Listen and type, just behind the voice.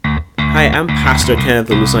Hi, I'm Pastor Kenneth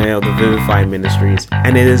Olusanya of the Vivify Ministries,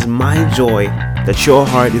 and it is my joy that your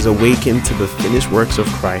heart is awakened to the finished works of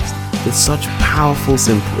Christ with such powerful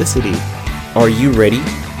simplicity. Are you ready?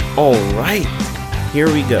 All right, here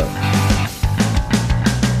we go.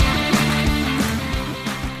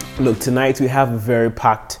 Look, tonight we have a very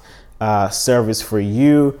packed service for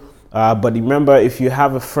you, but remember, if you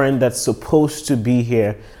have a friend that's supposed to be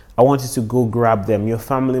here, I want you to go grab them, your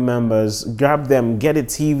family members, grab them, get a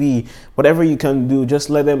TV, whatever you can do, just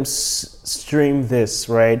let them stream this,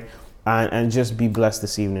 right? And just be blessed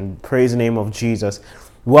this evening. Praise the name of Jesus.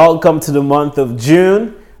 Welcome to the month of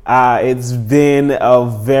June. It's been a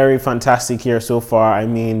very fantastic year so far. I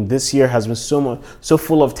mean, this year has been so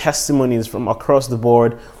full of testimonies from across the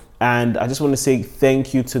board. And I just want to say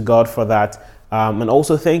thank you to God for that. And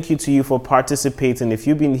also thank you to you for participating. If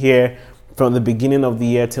you've been here from the beginning of the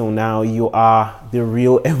year till now, you are the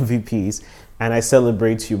real MVPs, and I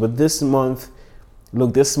celebrate you. But this month,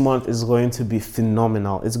 look, this month is going to be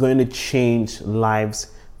phenomenal. It's going to change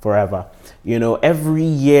lives forever. You know, every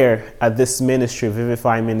year at this ministry,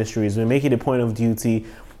 Vivify Ministries, we make it a point of duty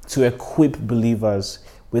to equip believers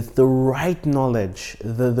with the right knowledge,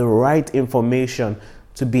 the right information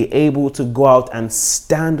to be able to go out and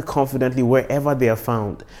stand confidently wherever they are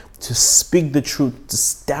found, to speak the truth, to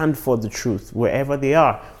stand for the truth wherever they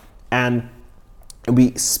are. And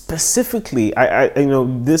we specifically,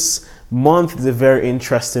 this month is a very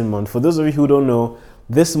interesting month. For those of you who don't know,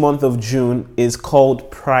 this month of June is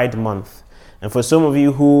called Pride Month. And for some of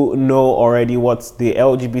you who know already what the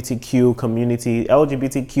LGBTQ community,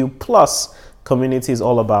 LGBTQ plus community is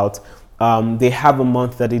all about, they have a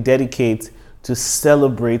month that they dedicate to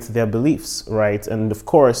celebrate their beliefs, right? And of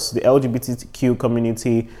course, the LGBTQ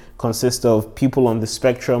community consists of people on the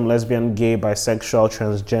spectrum: lesbian, gay, bisexual,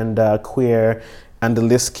 transgender, queer, and the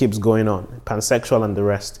list keeps going on, pansexual and the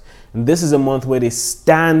rest. And this is a month where they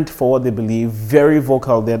stand for what they believe, very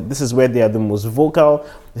vocal. This is where they are the most vocal.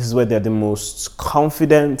 This is where they're the most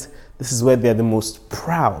confident. This is where they're the most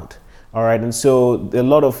proud. All right. And so a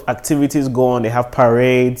lot of activities go on. They have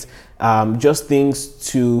parades, just things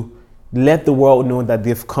to let the world know that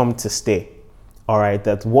they've come to stay. All right.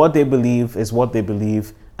 That what they believe is what they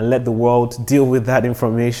believe, and let the world deal with that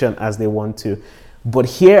information as they want to. But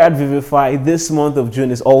here at Vivify, this month of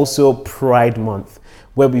June is also Pride Month,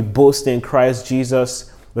 where we boast in Christ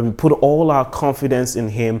Jesus, where we put all our confidence in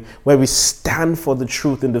Him, where we stand for the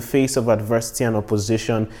truth in the face of adversity and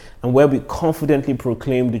opposition, and where we confidently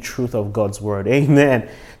proclaim the truth of God's word. Amen.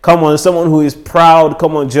 Come on, someone who is proud,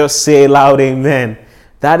 come on, just say loud amen.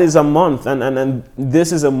 That is a month, and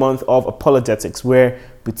this is a month of apologetics, where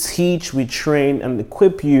we teach, we train, and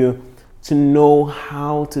equip you to know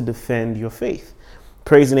how to defend your faith.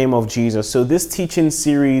 Praise the name of Jesus. So this teaching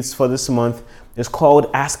series for this month is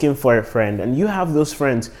called Asking for a Friend. And you have those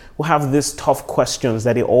friends who have these tough questions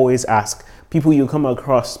that they always ask. People you come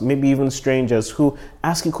across, maybe even strangers, who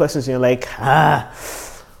ask you questions and you're like, I'm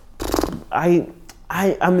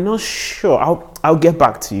not sure. I'll get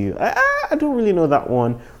back to you. I don't really know that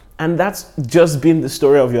one. And that's just been the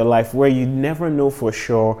story of your life, where you never know for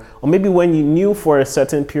sure. Or maybe when you knew for a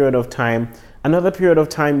certain period of time, another period of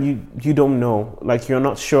time you don't know, like you're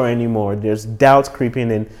not sure anymore. There's doubt creeping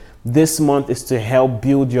in. This month is to help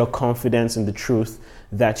build your confidence in the truth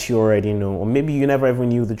that you already know. Or maybe you never even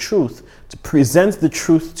knew the truth, to present the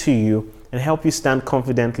truth to you and help you stand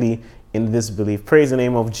confidently in this belief. Praise the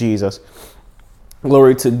name of Jesus.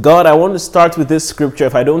 Glory to God. I want to start with this scripture.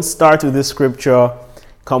 If I don't start with this scripture,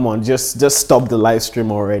 come on, just stop the live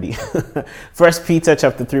stream already. 1 Peter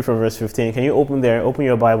chapter 3 from verse 15. Can you open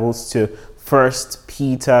your Bibles to 1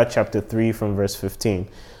 Peter chapter 3 from verse 15.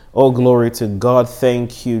 Oh, glory to God.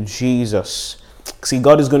 Thank you, Jesus. See,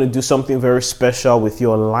 God is going to do something very special with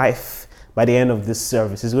your life by the end of this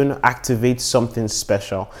service. He's going to activate something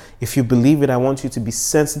special. If you believe it, I want you to be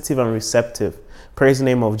sensitive and receptive. Praise the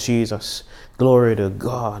name of Jesus. Glory to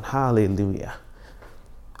God. Hallelujah.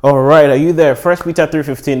 All right, are you there? 1 Peter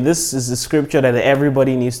 3:15. This is the scripture that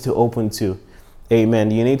everybody needs to open to.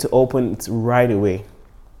 Amen. You need to open it right away.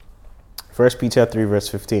 1 Peter 3 verse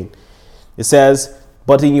 15. It says,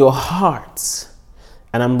 but in your hearts,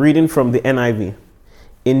 and I'm reading from the NIV,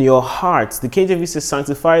 in your hearts, the KJV says,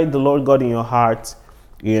 sanctify the Lord God in your heart,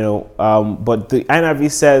 but the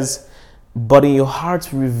NIV says, but in your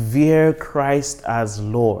hearts, revere Christ as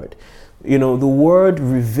Lord. The word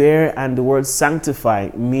revere and the word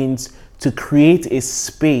sanctify means to create a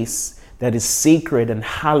space that is sacred and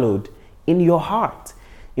hallowed in your heart.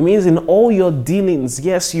 It means in all your dealings,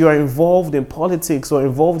 yes, you are involved in politics or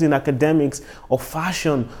involved in academics or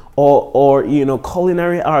fashion or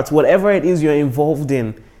culinary arts, whatever it is you're involved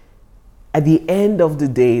in, At the end of the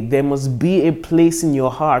day, there must be a place in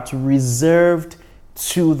your heart reserved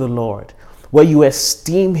to the Lord, where you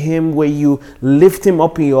esteem him, where you lift him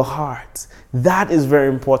up in your heart. That is very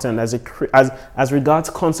important as regards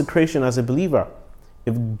consecration as a believer.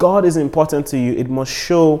 If God is important to you, it must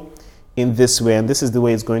show in this way, and this is the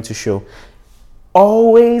way it's going to show.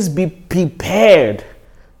 Always be prepared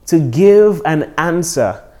to give an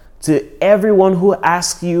answer to everyone who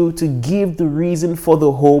asks you to give the reason for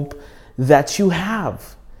the hope that you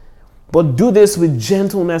have. But do this with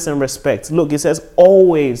gentleness and respect. Look, it says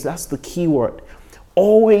always. That's the key word.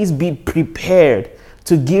 Always be prepared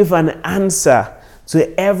to give an answer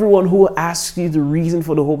to everyone who asks you the reason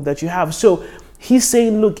for the hope that you have. So he's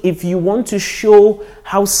saying, look, if you want to show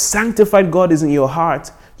how sanctified God is in your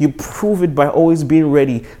heart, you prove it by always being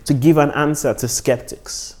ready to give an answer to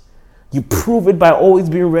skeptics. You prove it by always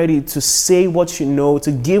being ready to say what you know,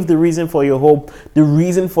 to give the reason for your hope, the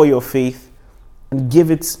reason for your faith, and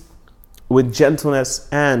give it with gentleness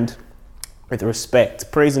and with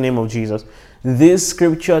respect. Praise the name of Jesus. This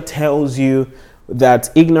scripture tells you that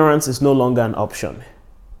ignorance is no longer an option.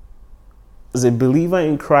 As a believer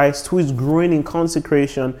in Christ who is growing in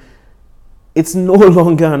consecration, it's no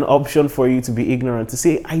longer an option for you to be ignorant, to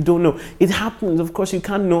say, I don't know. It happens, of course, you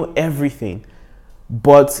can't know everything,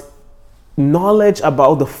 but knowledge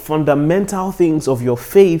about the fundamental things of your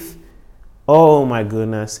faith, oh my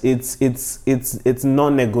goodness, it's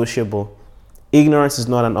non-negotiable. Ignorance is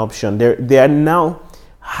not an option. There are now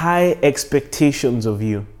high expectations of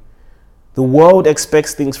you. The world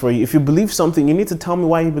expects things for you. If you believe something, you need to tell me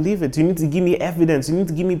why you believe it. You need to give me evidence. You need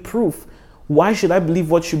to give me proof. Why should I believe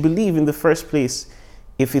what you believe in the first place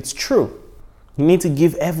if it's true? You need to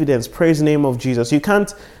give evidence. Praise the name of Jesus. You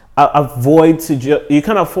can't afford to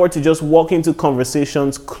just walk into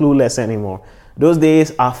conversations clueless anymore. Those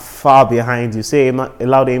days are far behind you. Say a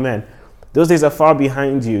loud amen. Those days are far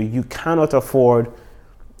behind you. You cannot afford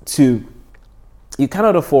to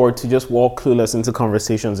just walk clueless into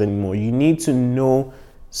conversations anymore. You need to know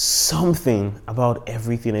something about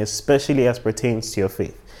everything, especially as pertains to your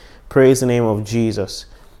faith. Praise the name of Jesus.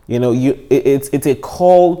 You know, it's a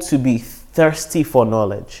call to be thirsty for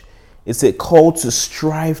knowledge. It's a call to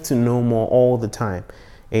strive to know more all the time.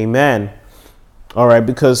 Amen. All right,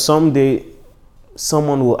 because someday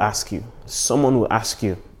someone will ask you. Someone will ask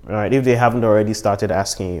you, all right, if they haven't already started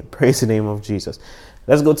asking you. Praise the name of Jesus.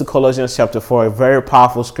 Let's go to Colossians chapter 4, a very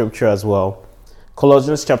powerful scripture as well.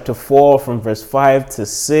 Colossians chapter 4 from verse 5 to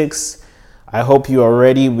 6. I hope you are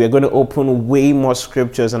ready. We're going to open way more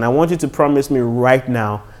scriptures, and I want you to promise me right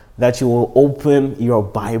now that you will open your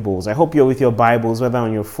Bibles. I hope you're with your Bibles, whether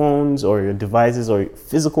on your phones or your devices or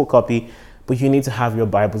physical copy, but you need to have your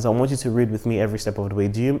Bibles. I want you to read with me every step of the way.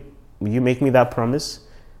 Will you make me that promise?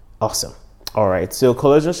 Awesome. All right. So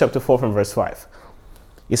Colossians chapter 4 from verse 5.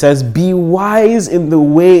 It says, be wise in the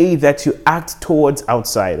way that you act towards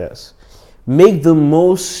outsiders. Make the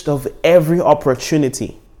most of every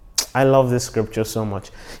opportunity. I love this scripture so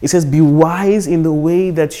much. It says, be wise in the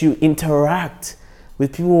way that you interact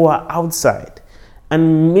with people who are outside,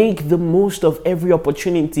 and make the most of every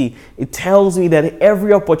opportunity. It tells me that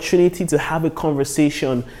every opportunity to have a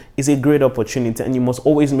conversation is a great opportunity, and you must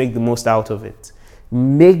always make the most out of it.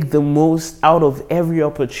 Make the most out of every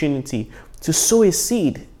opportunity to sow a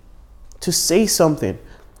seed, to say something.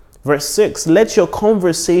 Verse 6, let your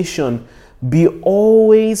conversation be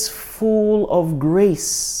always full of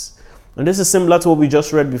grace. And this is similar to what we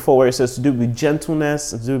just read before, where it says to do it with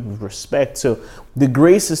gentleness and to do it with respect. So the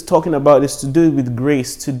grace is talking about is to do it with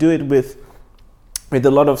grace, to do it with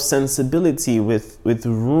a lot of sensibility, with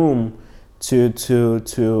room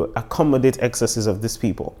to accommodate excesses of these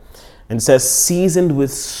people. And it says seasoned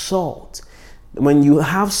with salt. When you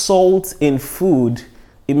have salt in food,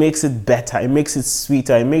 it makes it better, it makes it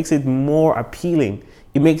sweeter, it makes it more appealing,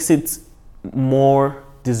 it makes it more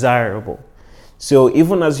desirable. So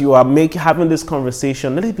even as you are having this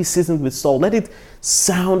conversation, let it be seasoned with salt. Let it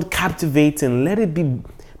sound captivating. Let it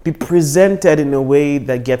be presented in a way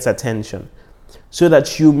that gets attention, so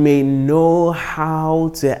that you may know how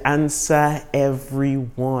to answer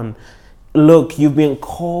everyone. Look, you've been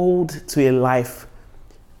called to a life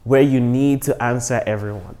where you need to answer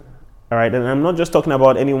everyone. All right, and I'm not just talking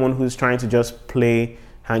about anyone who's trying to just play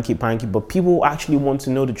hanky-panky, but people who actually want to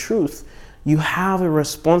know the truth. You have a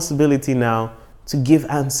responsibility now to give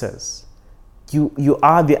answers. You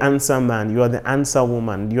are the answer man. You are the answer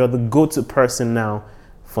woman. You are the go-to person now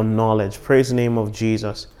for knowledge. Praise the name of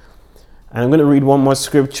Jesus. And I'm going to read one more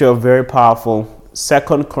scripture, very powerful. 2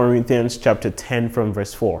 Corinthians chapter 10 from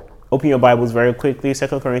verse 4. Open your Bibles very quickly. 2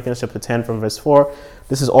 Corinthians chapter 10 from verse 4.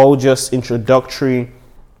 This is all just introductory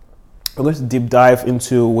We're going to deep dive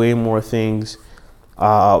into way more things.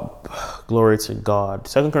 Glory to God.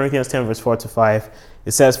 2 Corinthians 10 verse 4 to 5.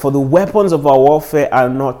 It says, "For the weapons of our warfare are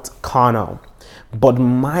not carnal, but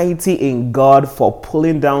mighty in God for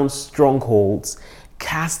pulling down strongholds,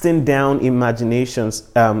 casting down imaginations,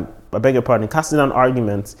 casting down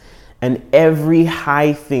arguments, and every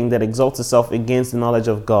high thing that exalts itself against the knowledge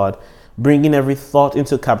of God, bringing every thought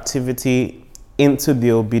into captivity into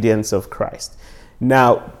the obedience of Christ."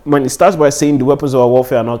 Now, when it starts by saying the weapons of our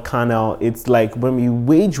warfare are not carnal, it's like when we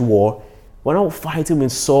wage war, we're not fighting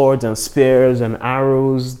with swords and spears and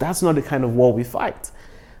arrows. That's not the kind of war we fight.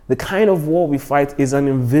 The kind of war we fight is an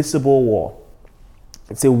invisible war.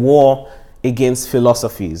 It's a war against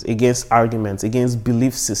philosophies, against arguments, against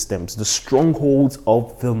belief systems, the strongholds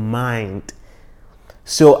of the mind.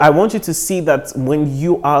 So I want you to see that when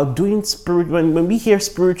you are doing when we hear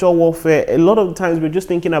spiritual warfare, a lot of times we're just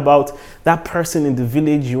thinking about that person in the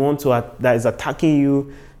village that is attacking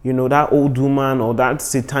you, that old woman or that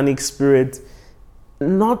satanic spirit.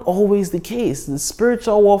 Not always the case. The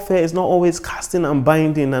spiritual warfare is not always casting and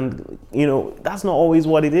binding, and that's not always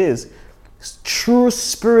what it is. True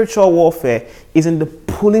spiritual warfare is in the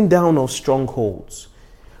pulling down of strongholds,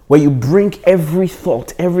 where you bring every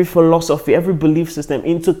thought, every philosophy, every belief system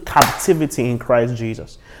into captivity in Christ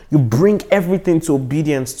Jesus. You bring everything to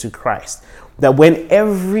obedience to Christ. That when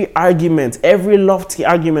every argument, every lofty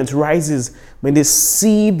argument rises, when they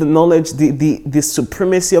see the knowledge, the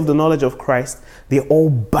supremacy of the knowledge of Christ, they all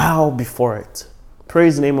bow before it.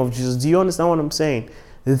 Praise the name of Jesus. Do you understand what I'm saying?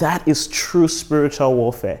 That is true spiritual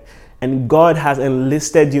warfare. And God has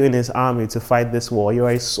enlisted you in his army to fight this war. You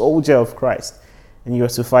are a soldier of Christ, and you are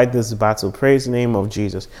to fight this battle. Praise the name of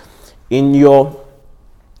Jesus. In your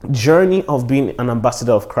journey of being an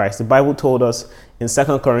ambassador of Christ, the Bible told us in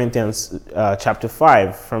 2 Corinthians chapter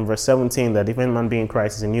 5 from verse 17 that if any man be in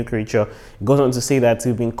Christ is a new creature. It goes on to say that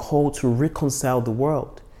we've been called to reconcile the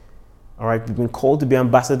world. All right, we've been called to be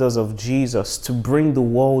ambassadors of Jesus, to bring the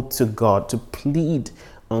world to God, to plead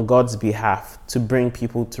on God's behalf, to bring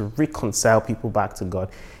people, to reconcile people back to God.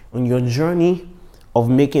 On your journey of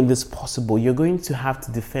making this possible, you're going to have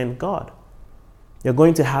to defend God. You're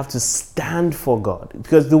going to have to stand for God,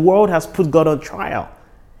 because the world has put God on trial.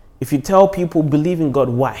 If you tell people believe in God,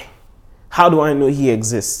 why? How do I know he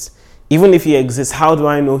exists? Even if he exists, how do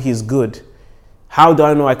I know he's good? How do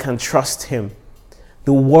I know I can trust him?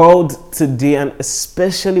 The world today, and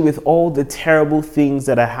especially with all the terrible things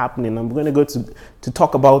that are happening, I'm going to go to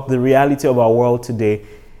talk about the reality of our world today.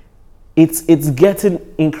 It's getting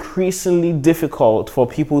increasingly difficult for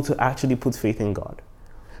people to actually put faith in God.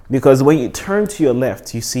 Because when you turn to your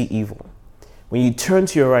left, you see evil. When you turn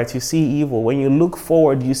to your right, you see evil. When you look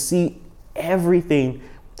forward, you see everything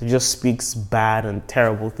that just speaks bad and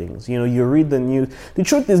terrible things. You read the news. The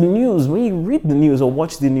truth is, news, when you read the news or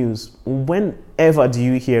watch the news, whenever do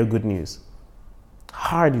you hear good news?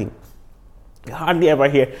 Hardly. You hardly ever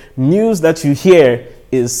hear. News that you hear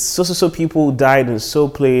is so people died in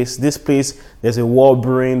this place, there's a war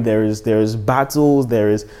brewing, there is battles, there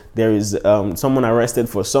is someone arrested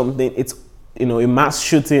for something. It's a mass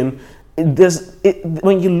shooting.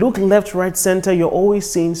 When you look left, right, center, you're always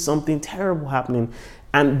seeing something terrible happening.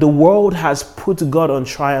 And the world has put God on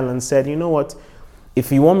trial and said, you know what?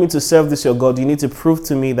 If you want me to serve this your God, you need to prove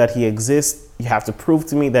to me that he exists. You have to prove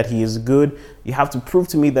to me that he is good. You have to prove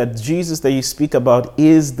to me that Jesus that you speak about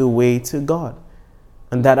is the way to God,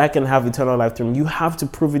 and that I can have eternal life through him. You have to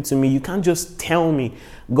prove it to me. You can't just tell me.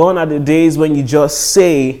 Gone are the days when you just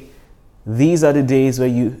say. These are the days where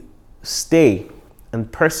you stay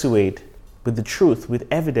and persuade with the truth, with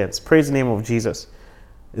evidence. Praise the name of Jesus.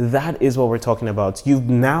 That is what we're talking about. You've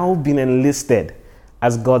now been enlisted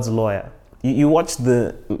as God's lawyer. You watched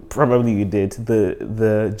probably you did,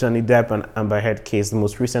 the Johnny Depp and Amber Heard case, the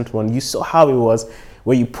most recent one. You saw how it was,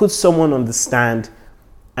 where you put someone on the stand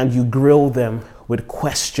and you grill them with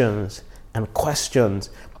questions. And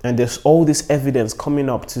there's all this evidence coming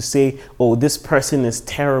up to say, oh, this person is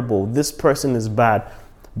terrible, this person is bad.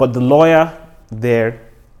 But the lawyer there,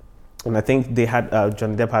 and I think they had,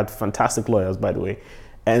 Johnny Depp had fantastic lawyers, by the way.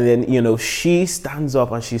 And then, she stands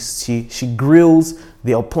up and she grills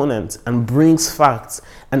the opponent and brings facts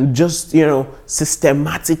and just,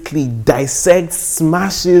 systematically dissects,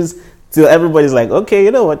 smashes till everybody's like, okay,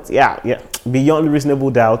 you know what? Yeah. Beyond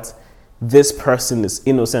reasonable doubt, this person is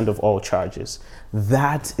innocent of all charges.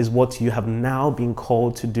 That is what you have now been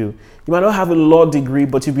called to do. You might not have a law degree,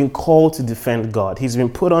 but you've been called to defend God. He's been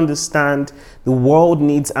put on the stand. The world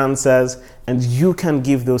needs answers, and you can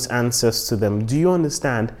give those answers to them. Do you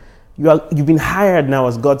understand? You've been hired now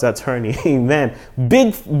as God's attorney. Amen.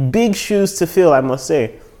 Big shoes to fill, I must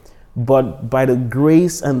say. but by the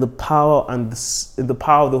grace and the power and the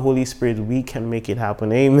power of the Holy Spirit, we can make it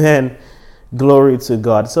happen. Amen. Glory to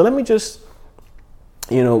God. So let me just,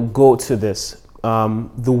 go to this.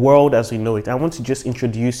 The world as we know it. I want to just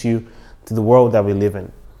introduce you to the world that we live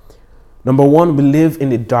in. Number one, we live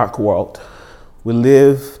in a dark world. We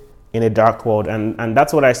live in a dark world. And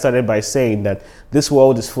that's what I started by saying, that this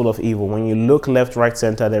world is full of evil. When you look left, right,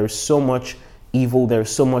 center, there is so much evil. There is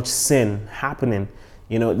so much sin happening.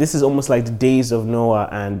 This is almost like the days of Noah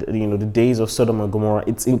and, the days of Sodom and Gomorrah.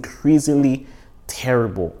 It's increasingly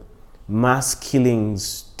terrible. Mass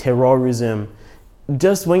killings, terrorism.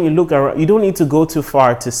 Just when you look around, you don't need to go too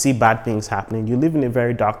far to see bad things happening. You live in a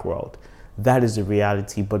very dark world. That is the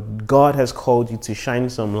reality. But God has called you to shine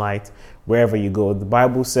some light wherever you go. The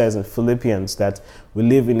Bible says in Philippians that we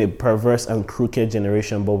live in a perverse and crooked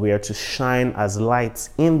generation, but we are to shine as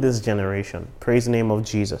lights in this generation. Praise the name of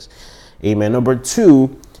Jesus. Amen. Number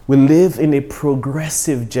two, we live in a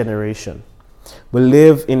progressive generation. We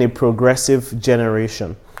live in a progressive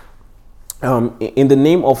generation. In the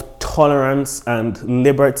name of tolerance and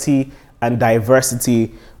liberty and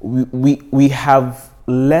diversity, we have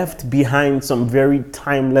left behind some very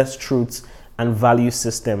timeless truths and value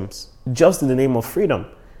systems, just in the name of freedom,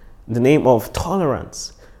 in the name of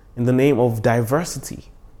tolerance, in the name of diversity.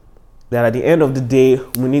 That at the end of the day,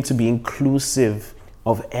 we need to be inclusive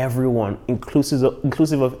of everyone,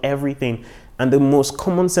 inclusive of everything. And the most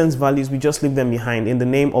common sense values, we just leave them behind in the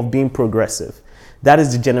name of being progressive. That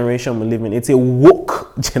is the generation we live in. It's a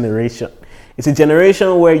woke generation. It's a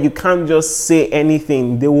generation where you can't just say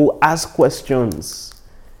anything. They will ask questions.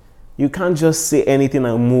 You can't just say anything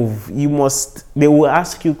and move. They will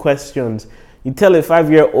ask you questions. You tell a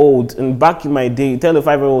 5-year-old, and back in my day, you tell a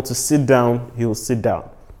 5-year-old to sit down, he will sit down.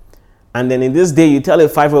 And then in this day, you tell a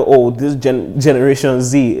 5-year-old, this Generation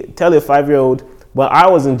Z, tell a 5-year-old, well,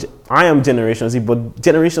 I am Generation Z, but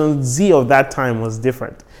Generation Z of that time was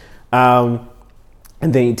different.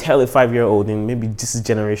 And then you tell a 5-year-old, and maybe this is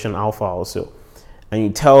Generation Alpha also, and you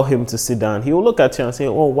tell him to sit down, he will look at you and say,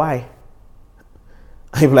 oh, why?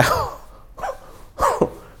 I'm like,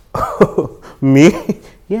 me?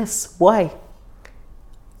 Yes, why?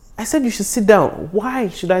 I said you should sit down. Why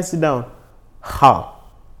should I sit down? How?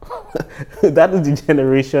 That is the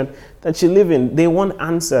generation that you live in. They want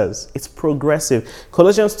answers. It's progressive.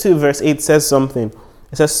 Colossians 2 verse 8 says something.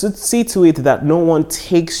 It says, see to it that no one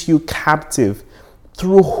takes you captive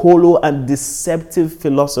through hollow and deceptive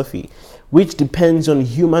philosophy, which depends on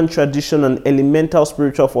human tradition and elemental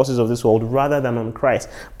spiritual forces of this world rather than on Christ.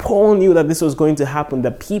 Paul knew that this was going to happen,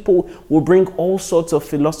 that people will bring all sorts of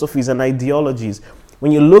philosophies and ideologies.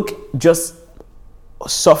 When you look just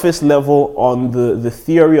surface level on the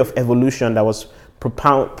theory of evolution that was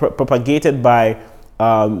propagated by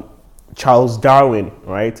Charles Darwin,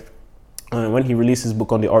 right? When he released his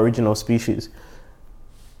book on the origin of species.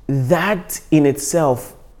 That in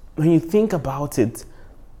itself, when you think about it,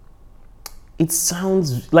 it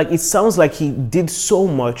sounds like he did so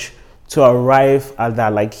much to arrive at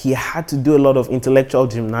that. Like he had to do a lot of intellectual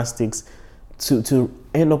gymnastics to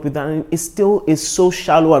end up with that. And it still is so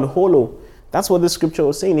shallow and hollow. That's what the scripture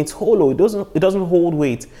was saying. It's hollow. It doesn't hold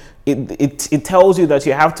weight. It tells you that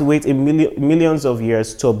you have to wait millions of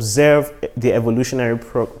years to observe the evolutionary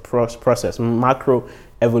process, macro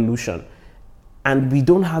evolution. And we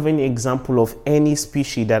don't have any example of any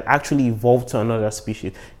species that actually evolved to another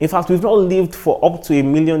species. In fact, we've not lived for up to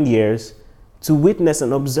 1 million years to witness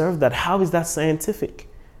and observe that. How is that scientific?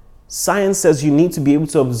 Science says you need to be able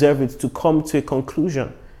to observe it to come to a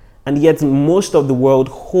conclusion. And yet most of the world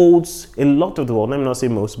holds, a lot of the world, let me not say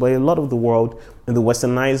most, but a lot of the world in the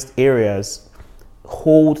westernized areas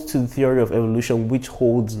hold to the theory of evolution, which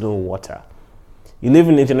holds no water. You live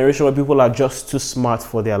in a generation where people are just too smart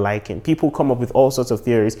for their liking. People come up with all sorts of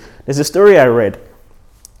theories. There's a story I read,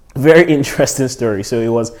 very interesting story. So it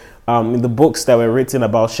was in the books that were written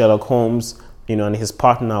about Sherlock Holmes, and his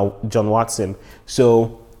partner, John Watson.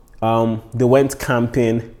 So they went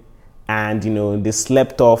camping and, they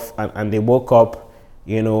slept off and they woke up,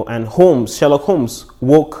 and Sherlock Holmes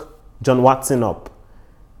woke John Watson up.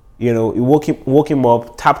 He woke him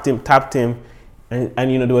up, tapped him. And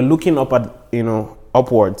they were looking up at,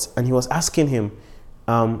 upwards, and he was asking him,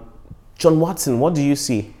 John Watson, what do you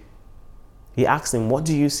see? He asked him, what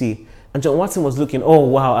do you see? And John Watson was looking, oh,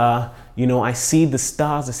 wow, I see the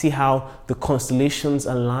stars. I see how the constellations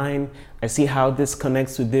align. I see how this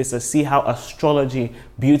connects with this. I see how astrology,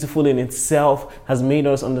 beautiful in itself, has made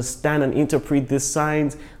us understand and interpret these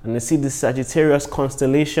signs. And I see the Sagittarius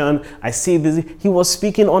constellation. I see this. He was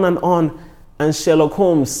speaking on. And Sherlock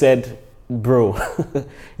Holmes said, bro.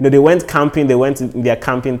 They went camping, they went in their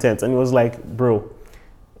camping tents, and it was like, bro,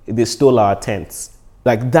 they stole our tents.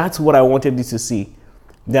 Like, that's what I wanted you to see.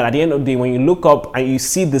 That at the end of the day, when you look up and you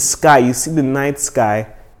see the sky, you see the night sky,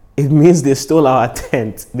 it means they stole our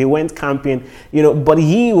tent. They went camping, but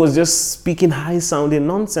he was just speaking high sounding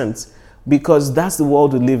nonsense, because that's the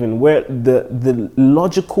world we live in, where the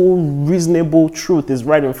logical, reasonable truth is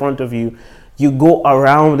right in front of you. You go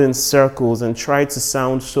around in circles and try to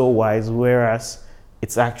sound so wise, whereas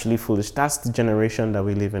it's actually foolish. That's the generation that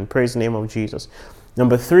we live in. Praise the name of Jesus.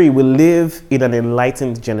 Number 3, we live in an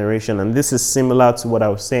enlightened generation. And this is similar to what I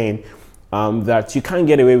was saying, that you can't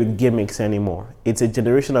get away with gimmicks anymore. It's a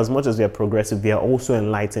generation, as much as they are progressive, they are also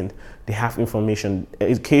enlightened. They have information.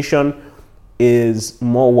 Education is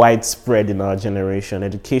more widespread in our generation.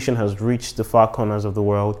 Education has reached the far corners of the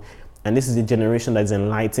world. And this is a generation that is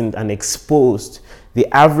enlightened and exposed. The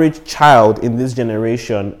average child in this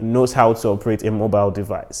generation knows how to operate a mobile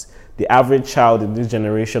device. The average child in this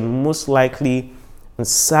generation, most likely, and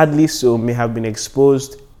sadly so, may have been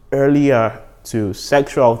exposed earlier to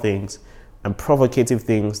sexual things and provocative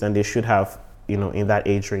things than they should have, in that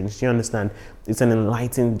age range. Do you understand? It's an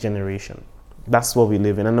enlightened generation. That's what we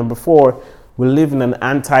live in. And number 4, we live in an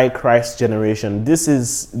anti-Christ generation. This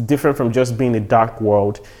is different from just being a dark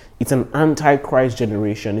world. It's an anti-Christ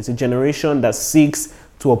generation. It's a generation that seeks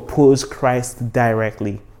to oppose Christ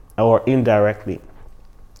directly or indirectly.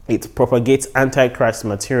 It propagates anti-Christ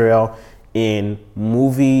material in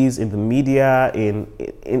movies, in the media,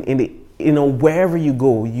 wherever you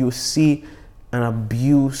go, you see an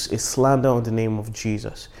abuse, a slander on the name of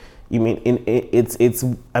Jesus. Imagine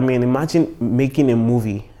making a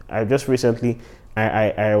movie. I just recently,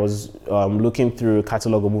 I was looking through a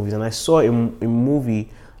catalog of movies, and I saw a movie,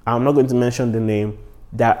 I'm not going to mention the name,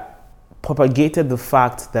 that propagated the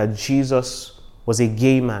fact that Jesus was a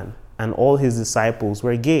gay man and all his disciples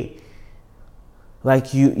were gay.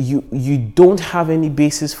 Like, you don't have any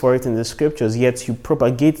basis for it in the scriptures, yet you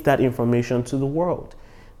propagate that information to the world.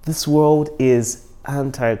 This world is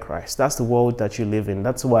anti-Christ. That's the world that you live in.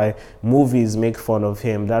 That's why movies make fun of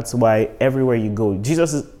him. That's why everywhere you go,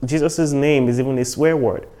 Jesus's name is even a swear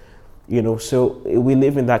word. So we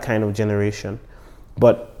live in that kind of generation.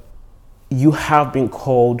 But you have been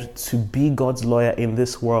called to be God's lawyer in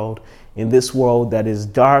this world that is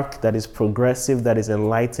dark, that is progressive, that is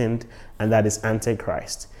enlightened, and that is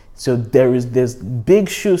antichrist. So there's big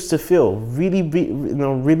shoes to fill,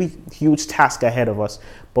 really huge task ahead of us,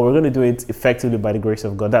 but we're going to do it effectively by the grace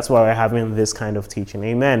of God. That's why we're having this kind of teaching.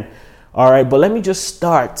 Amen. All right, but let me just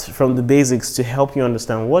start from the basics to help you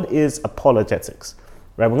understand what is apologetics.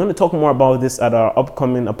 Right, we're going to talk more about this at our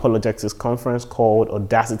upcoming apologetics conference called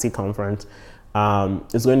Audacity Conference.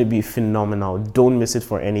 It's going to be phenomenal. Don't miss it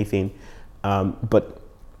for anything. But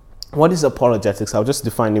what is apologetics? I'll just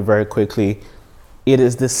define it very quickly. It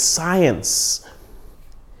is the science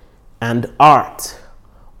and art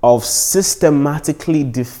of systematically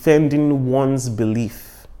defending one's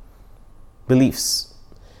beliefs.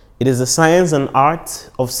 It is the science and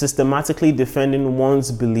art of systematically defending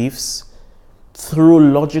one's beliefs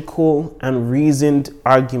through logical and reasoned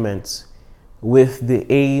arguments with the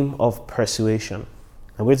aim of persuasion.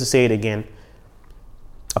 I'm going to say it again.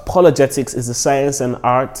 Apologetics is the science and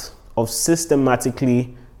art of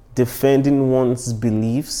systematically defending one's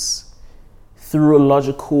beliefs through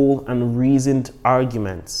logical and reasoned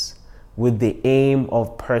arguments with the aim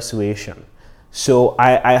of persuasion. So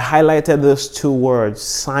I highlighted those two words,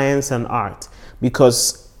 science and art,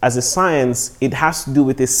 because as a science, it has to do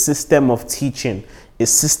with a system of teaching, a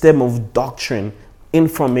system of doctrine,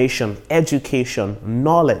 information, education,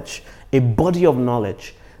 knowledge, a body of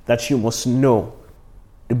knowledge that you must know,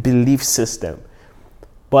 a belief system.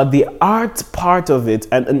 But the art part of it,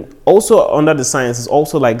 and also under the science, is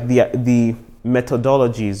also like the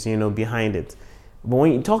methodologies, behind it. But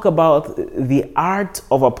when you talk about the art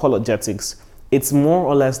of apologetics, it's more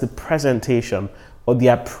or less the presentation or the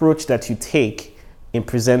approach that you take in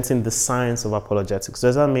presenting the science of apologetics.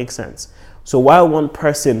 Does that make sense? So while one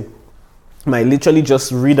person might literally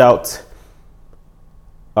just read out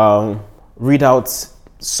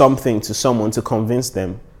something to someone to convince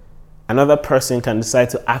them, another person can decide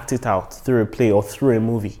to act it out through a play or through a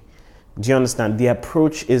movie. Do you understand? The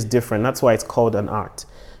approach is different. That's why it's called an art.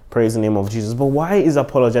 Praise the name of Jesus. But why is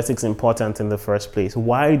apologetics important in the first place?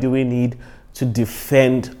 Why do we need to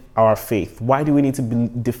defend our faith? Why do we need to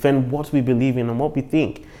defend what we believe in and what we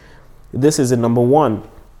think? This is number 1,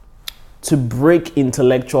 to break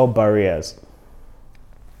intellectual barriers.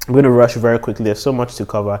 I'm going to rush very quickly. There's so much to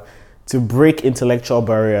cover. To break intellectual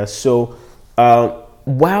barriers. So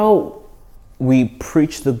while we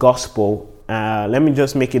preach the gospel, let me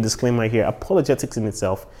just make a disclaimer here. Apologetics in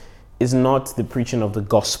itself is not the preaching of the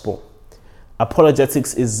gospel.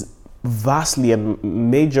 Apologetics is vastly and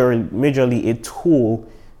majorly a tool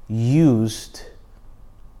used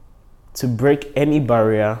to break any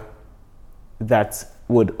barrier that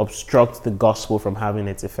would obstruct the gospel from having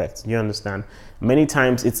its effect. You understand? Many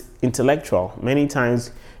times it's intellectual. Many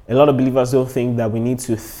times a lot of believers don't think that we need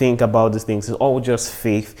to think about these things. It's all just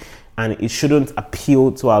faith, and it shouldn't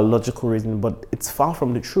appeal to our logical reason, but it's far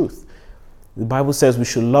from the truth. The Bible says we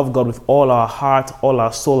should love God with all our heart, all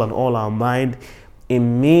our soul, and all our mind. It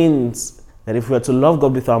means that if we are to love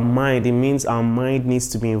God with our mind, it means our mind needs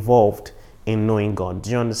to be involved in knowing God. Do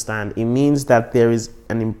you understand? It means that there is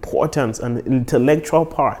an importance, an intellectual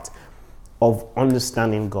part of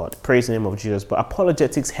understanding God. Praise the name of Jesus. But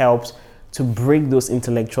apologetics helps to break those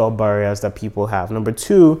intellectual barriers that people have. Number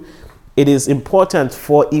two, it is important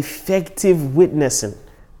for effective witnessing.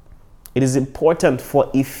 It is important for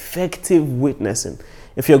effective witnessing.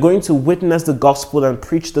 If you're going to witness the gospel and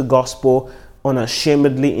preach the gospel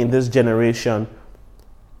unashamedly in this generation,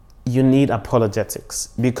 you need apologetics,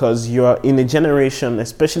 because you're in a generation,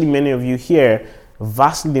 especially many of you here,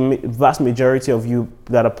 vast majority of you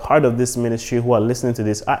that are part of this ministry who are listening to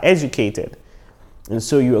this are educated. And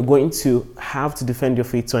so you are going to have to defend your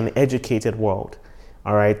faith to an educated world.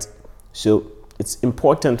 All right. So it's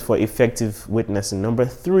important for effective witnessing. Number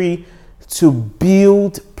three, to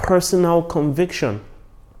build personal conviction.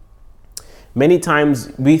 Many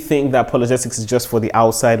times we think that apologetics is just for the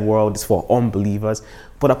outside world, it's for unbelievers,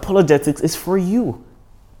 but apologetics is for you.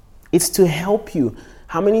 It's to help you.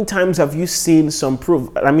 How many times have you seen some proof?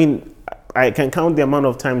 I mean, I can count the amount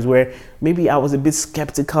of times where maybe I was a bit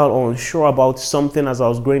skeptical or unsure about something as I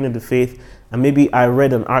was growing in the faith, and maybe I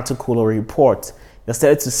read an article or a report that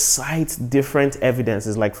started to cite different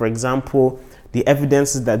evidences. Like, for example, the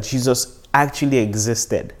evidences that Jesus actually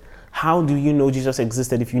existed. How do you know Jesus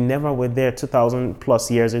existed if you never were there 2,000 plus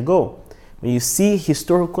years ago? When you see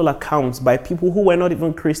historical accounts by people who were not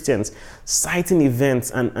even Christians, citing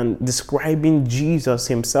events and describing Jesus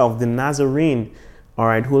himself, the Nazarene, all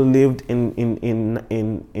right, who lived who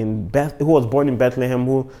was born in Bethlehem,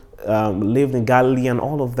 who lived in Galilee and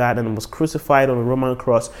all of that, and was crucified on a Roman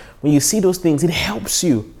cross. When you see those things, it helps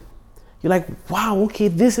you. You're like, wow, okay,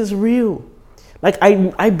 this is real. Like,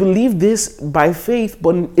 I believe this by faith,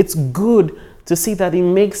 but it's good to see that it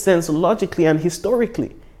makes sense logically and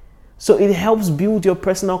historically. So it helps build your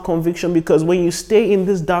personal conviction, because when you stay in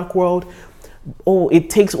this dark world, it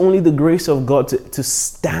takes only the grace of God to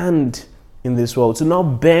stand in this world, to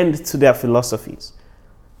not bend to their philosophies.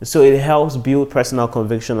 So it helps build personal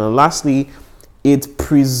conviction. And lastly, it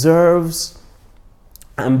preserves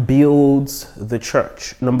and builds the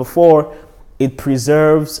church. Number four, it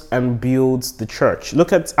preserves and builds the church.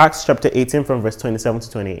 Look at Acts chapter 18 from verse 27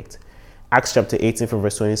 to 28. Acts chapter 18 from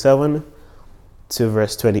verse 27 to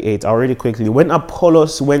verse 28. I'll read it quickly. When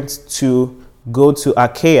Apollos went to go to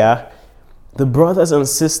Achaia, the brothers and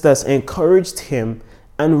sisters encouraged him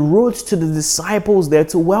and wrote to the disciples there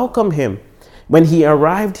to welcome him. When he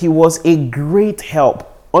arrived, he was a great help.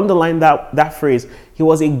 Underline that phrase. He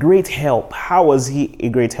was a great help. How was he a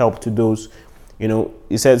great help to those?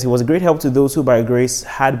 He says he was a great help to those who by grace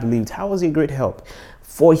had believed. How was he a great help?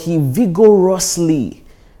 For he vigorously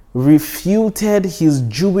refuted his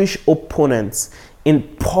Jewish opponents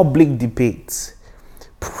in public debates,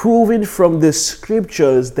 proving from the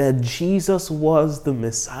scriptures that Jesus was the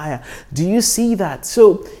Messiah. Do you see that?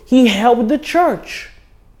 So he helped the church.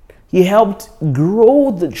 He helped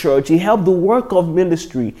grow the church. He helped the work of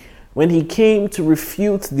ministry when he came to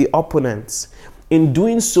refute the opponents. In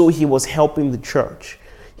doing so, he was helping the church.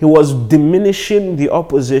 He was diminishing the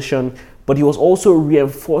opposition, but he was also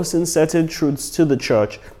reinforcing certain truths to the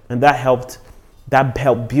church, and that helped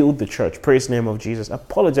build the church. Praise the name of Jesus.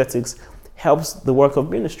 Apologetics helps the work of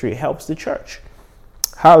ministry, helps the church.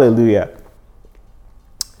 Hallelujah.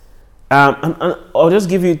 And I'll just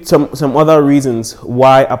give you some other reasons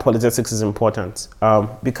why apologetics is important.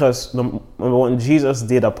 Because number one, Jesus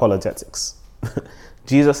did apologetics.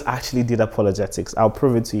 Jesus actually did apologetics. I'll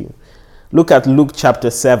prove it to you. Look at Luke chapter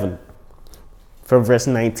 7 from verse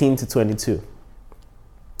 19 to 22.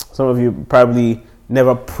 Some of you probably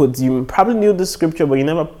probably knew the scripture, but you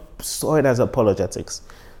never saw it as apologetics.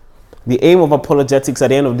 The aim of apologetics at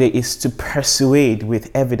the end of the day is to persuade with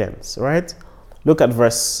evidence, right? Look at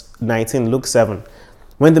verse 19, Luke 7.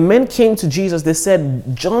 When the men came to Jesus, they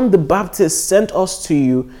said, John the Baptist sent us to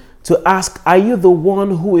you to ask, are you the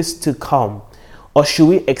one who is to come, or should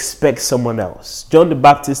we expect someone else? John the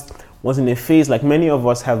Baptist was in a phase like many of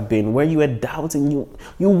us have been, where you were doubting,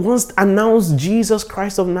 you once announced Jesus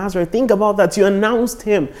Christ of Nazareth. Think about that. You announced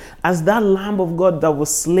him as that Lamb of God that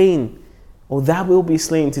was slain, or that will be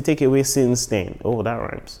slain to take away sin's stain. Oh, that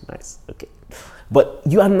rhymes. Nice. Okay. But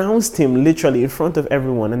you announced him literally in front of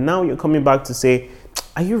everyone. And now you're coming back to say,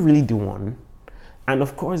 are you really the one? And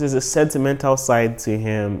of course, there's a sentimental side to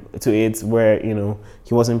it where,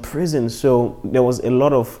 he was in prison. So there was a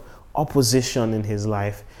lot of opposition in his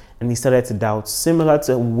life. And he started to doubt, similar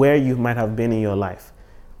to where you might have been in your life.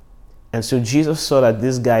 And so Jesus saw that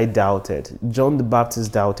this guy doubted. John the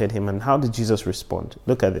Baptist doubted him. And how did Jesus respond?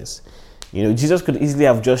 Look at this. Jesus could easily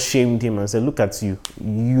have just shamed him and said, look at you.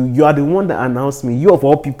 You are the one that announced me. You of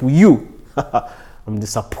all people, you. I'm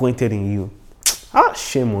disappointed in you.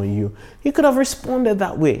 Shame on you. He could have responded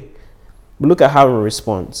that way. But look at how he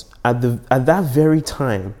responds. At that very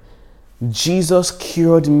time, Jesus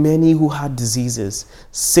cured many who had diseases,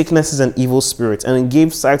 sicknesses, and evil spirits, and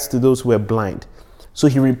gave sight to those who were blind. So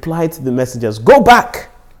he replied to the messengers, go back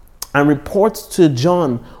and report to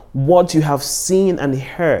John what you have seen and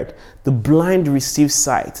heard. The blind receive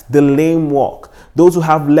sight, the lame walk, those who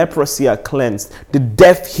have leprosy are cleansed, the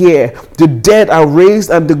deaf hear, the dead are raised,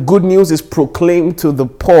 and the good news is proclaimed to the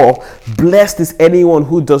poor. Blessed is anyone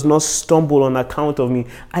who does not stumble on account of me.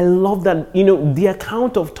 I love that, the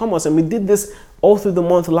account of Thomas, and we did this all through the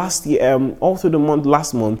month last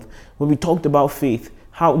month, when we talked about faith,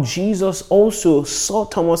 how Jesus also saw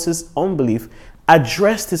Thomas's unbelief,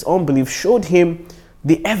 addressed his unbelief, showed him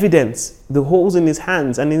the evidence, the holes in his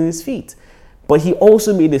hands and in his feet. But he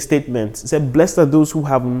also made a statement. He said, blessed are those who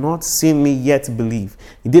have not seen me yet believe.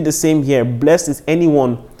 He did the same here. Blessed is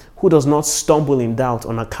anyone who does not stumble in doubt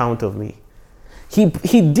on account of me. He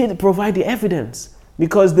did provide the evidence,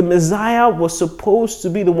 because the Messiah was supposed to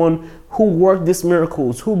be the one who worked these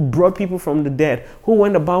miracles, who brought people from the dead, who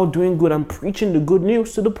went about doing good and preaching the good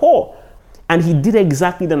news to the poor. And he did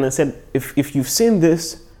exactly that and said, if you've seen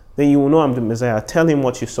this, then you will know I'm the Messiah. Tell him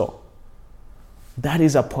what you saw. That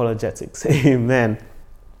is apologetics. Amen.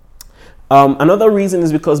 Another reason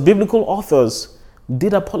is because biblical authors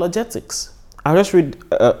did apologetics. I'll just read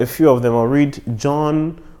a few of them. I'll read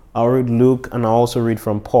John, I'll read Luke, and I'll also read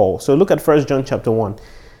from Paul. So look at 1 John chapter 1.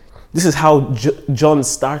 This is how John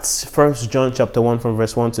starts 1 John chapter 1 from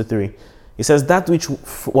verse 1 to 3. He says, that which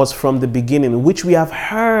was from the beginning, which we have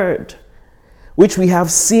heard, which we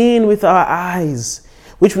have seen with our eyes,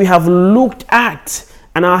 which we have looked at,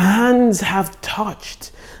 and our hands have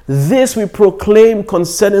touched. This we proclaim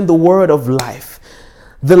concerning the word of life.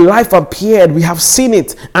 The life appeared, we have seen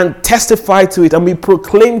it and testified to it, and we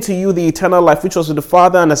proclaim to you the eternal life which was with the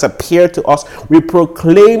Father and has appeared to us. We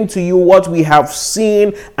proclaim to you what we have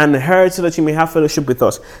seen and heard, so that you may have fellowship with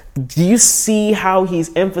us. Do you see how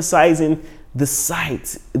he's emphasizing the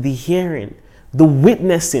sight, the hearing, the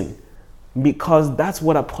witnessing? Because that's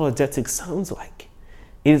what apologetics sounds like.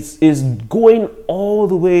 Is going all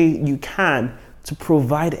the way you can to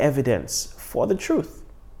provide evidence for the truth.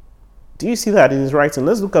 Do you see that in his writing?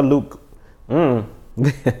 Let's look at Luke.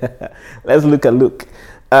 Let's look at Luke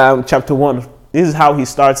chapter 1. This is how he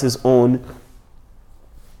starts his own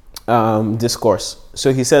discourse.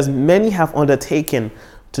 So he says, many have undertaken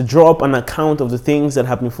to draw up an account of the things that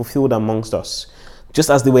have been fulfilled amongst us,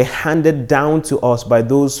 just as they were handed down to us by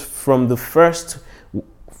those from the first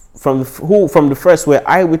were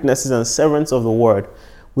eyewitnesses and servants of the word.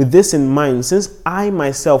 With this in mind, since I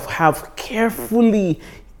myself have carefully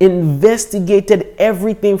investigated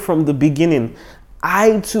everything from the beginning,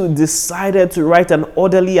 I too decided to write an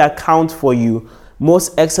orderly account for you,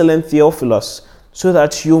 most excellent Theophilus, so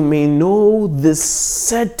that you may know the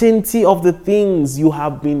certainty of the things you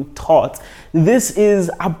have been taught. This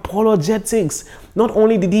is apologetics. Not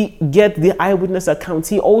only did he get the eyewitness account,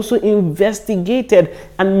 he also investigated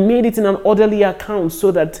and made it in an orderly account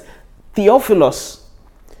so that Theophilus,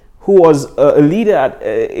 who was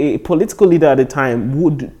a political leader at the time,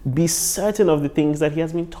 would be certain of the things that he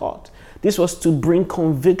has been taught. This was to bring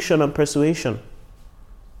conviction and persuasion.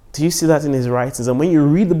 Do you see that in his writings? And when you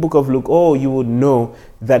read the book of Luke, you would know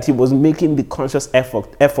that he was making the conscious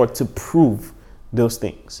effort to prove those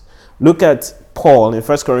things. Look at Paul in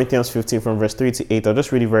 1 Corinthians 15 from verse 3 to 8. I'll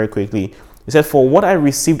just read it very quickly. He said, for what I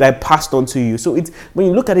received, I passed on to you. So when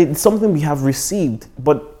you look at it, it's something we have received,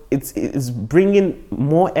 but it's bringing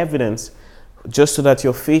more evidence just so that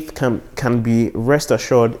your faith can be rest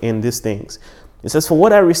assured in these things. It says, for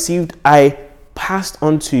what I received, I passed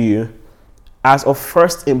on to you as of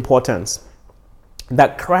first importance,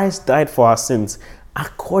 that Christ died for our sins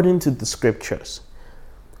according to the scriptures,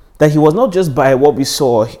 that he was not just by what we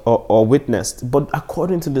saw or witnessed, but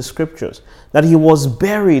according to the scriptures, that he was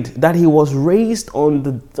buried, that he was raised on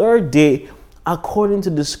the third day according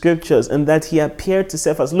to the scriptures, and that he appeared to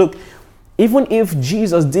Cephas. Look, even if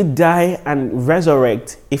Jesus did die and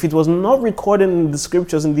resurrect, if it was not recorded in the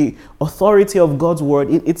scriptures, in the authority of God's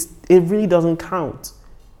word, it really doesn't count.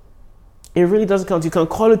 It really doesn't count. You can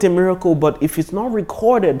call it a miracle, but if it's not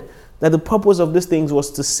recorded that the purpose of these things was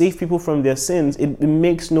to save people from their sins, it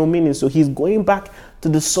makes no meaning. So he's going back to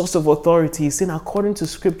the source of authority. He's saying, according to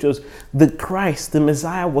scriptures, the Christ, the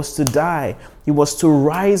Messiah, was to die. He was to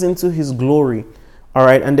rise into his glory. All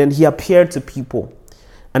right. And then he appeared to people.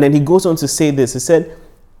 And then he goes on to say this. He said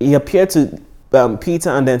he appeared to Peter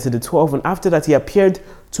and then to the 12. And after that, he appeared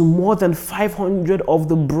to more than 500 of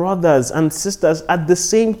the brothers and sisters at the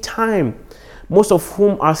same time, most of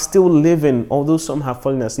whom are still living, although some have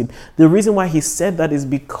fallen asleep. The reason why he said that is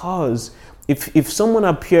because if someone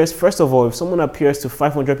appears, first of all, if someone appears to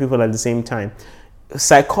 500 people at the same time,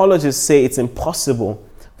 psychologists say it's impossible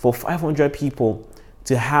for 500 people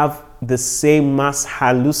to have the same mass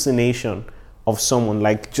hallucination of someone.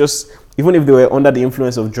 Like, just even if they were under the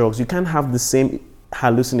influence of drugs, you can't have the same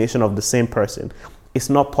hallucination of the same person. It's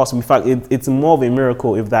not possible. In fact, it's more of a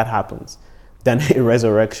miracle if that happens than a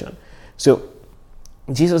resurrection. So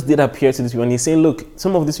Jesus did appear to these people, and he's saying, look,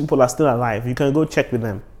 some of these people are still alive. You can go check with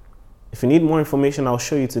them. If you need more information, I'll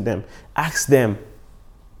show you to them. Ask them.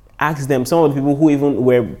 Some of the people who even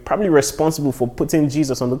were probably responsible for putting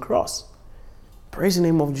Jesus on the cross. Praise the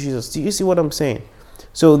name of Jesus. Do you see what I'm saying?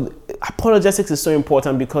 So apologetics is so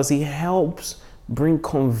important because it helps bring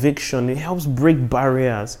conviction. It helps break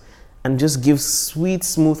barriers and just gives sweet,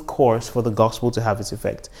 smooth course for the gospel to have its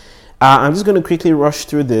effect. I'm just going to quickly rush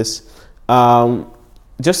through this.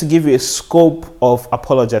 Just to give you a scope of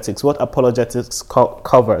apologetics, what apologetics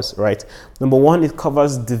covers, right? Number one, it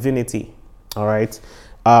covers divinity, all right?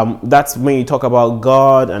 That's when you talk about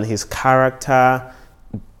God and his character,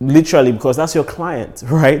 literally, because that's your client,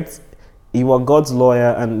 right? You are God's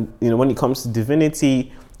lawyer, and when it comes to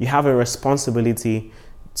divinity, you have a responsibility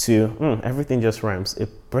to, everything just rhymes, a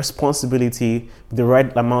responsibility, the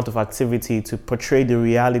right amount of activity to portray the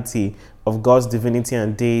reality of God's divinity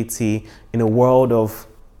and deity in a world of,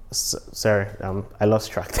 I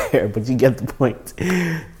lost track there, but you get the point.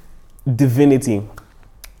 Divinity,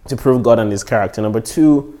 to prove God and his character. Number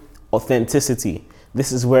two, authenticity.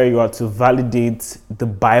 This is where you are to validate the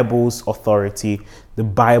Bible's authority, the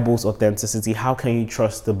Bible's authenticity. How can you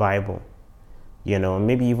trust the Bible?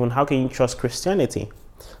 Maybe even how can you trust Christianity?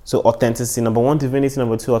 So authenticity, number one, divinity.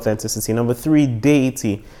 Number two, authenticity. Number three,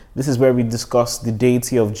 deity. This is where we discuss the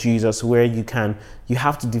deity of Jesus, where you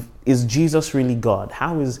have to, is Jesus really God?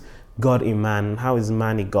 How is God a man? How is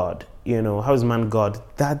man a God? How is man God?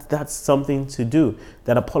 That's something to do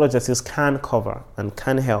that apologetics can cover and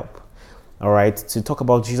can help. All right, to talk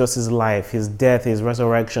about Jesus's life, his death, his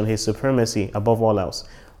resurrection, his supremacy above all else.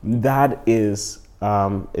 That is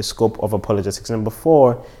a scope of apologetics. Number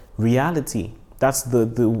four, reality. That's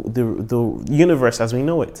the universe as we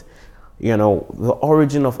know it. The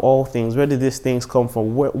origin of all things. Where did these things come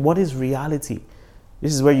from? What is reality?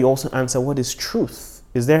 This is where you also answer, what is truth?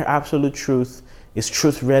 Is there absolute truth? Is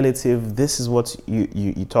truth relative? This is what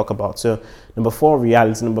you talk about. So number four,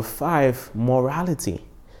 reality. Number five, morality.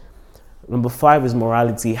 Number five is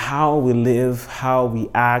morality. How we live, how we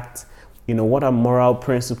act. What are moral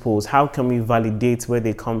principles? How can we validate where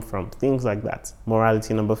they come from? Things like that.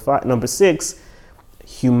 Morality. Number six,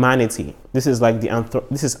 humanity. This is like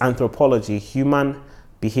this is anthropology, human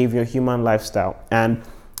behavior, human lifestyle. And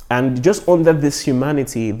just under this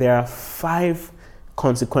humanity, there are five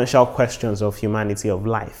consequential questions of humanity, of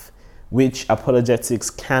life, which apologetics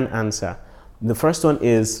can answer. The first one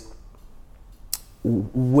is,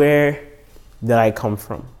 where did I come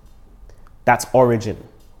from? That's origin.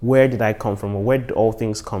 Where did I come from? Or where did all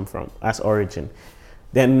things come from? That's origin.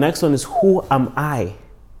 Then the next one is, who am I?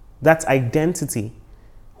 That's identity.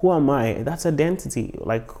 Who am I? That's identity.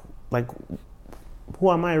 Like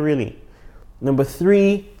who am I really? Number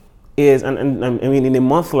three is, and I mean, in a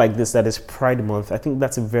month like this, that is Pride Month, I think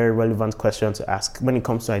that's a very relevant question to ask when it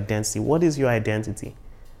comes to identity. What is your identity?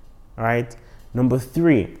 All right. Number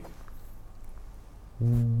three,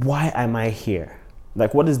 why am I here?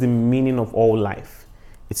 Like, what is the meaning of all life?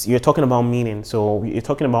 You're talking about meaning. So you're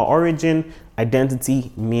talking about origin,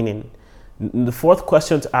 identity, meaning. The fourth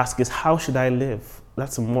question to ask is, how should I live?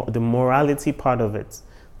 That's the morality part of it,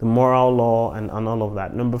 the moral law and all of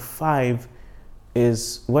that. Number five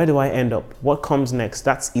is, where do I end up? What comes next?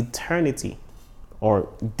 That's eternity, or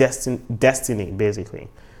destiny, basically.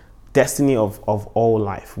 destiny of all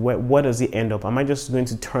life? Where does it end up? Am I just going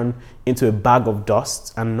to turn into a bag of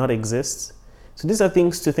dust and not exist? So these are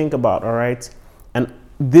things to think about, all right? And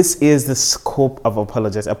this is the scope of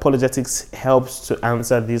apologetics. Apologetics helps to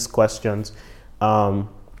answer these questions to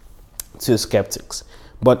skeptics.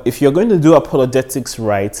 But if you're going to do apologetics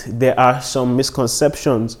right, there are some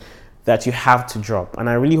misconceptions that you have to drop. And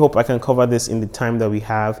I really hope I can cover this in the time that we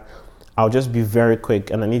have. I'll just be very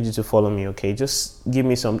quick, and I need you to follow me, okay? Just give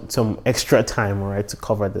me some extra time, all right, to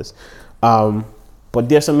cover this. But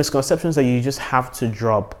there's some misconceptions that you just have to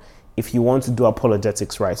drop if you want to do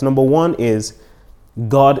apologetics right. Number one is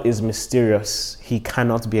God is mysterious. He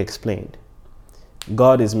cannot be explained.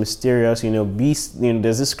 God is mysterious.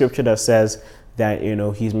 There's this scripture that says that,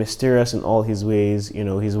 he's mysterious in all his ways.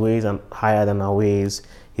 His ways are higher than our ways.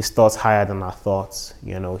 His thoughts higher than our thoughts.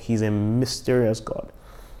 He's a mysterious God.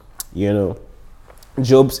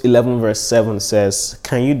 Job's 11 verse 7 says,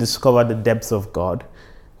 can you discover the depths of God?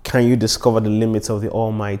 Can you discover the limits of the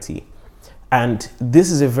Almighty? And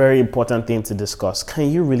this is a very important thing to discuss. Can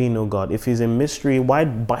you really know God? If he's a mystery, why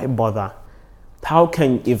bother? How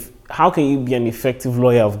can you be an effective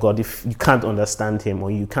lawyer of God if you can't understand him, or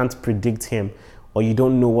you can't predict him, or you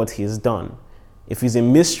don't know what he's done? If he's a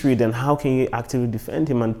mystery, then how can you actively defend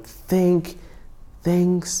him? And thanks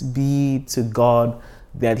be to God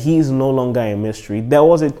that he is no longer a mystery. There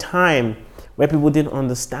was a time where people didn't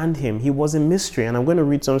understand him. He was a mystery. And I'm going to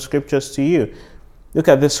read some scriptures to you. Look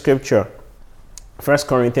at this scripture. 1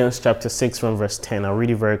 Corinthians chapter 6 from verse 10. I'll read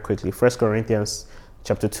it very quickly. 1 Corinthians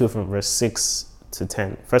chapter 2 from verse 6 to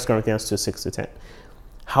 10. 1 Corinthians 2, 6 to 10.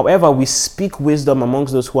 However, we speak wisdom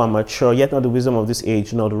amongst those who are mature, yet not the wisdom of this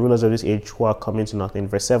age, nor the rulers of this age who are coming to nothing.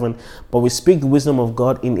 Verse 7. But we speak the wisdom of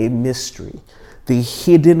God in a mystery, the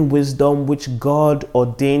hidden wisdom which God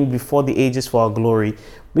ordained before the ages for our glory,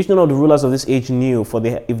 which none of the rulers of this age knew. For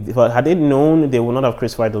had they known, they would not have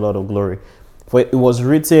crucified the Lord of glory. For it was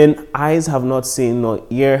written, eyes have not seen, nor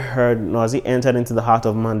ear heard, nor has it entered into the heart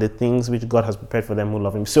of man the things which God has prepared for them who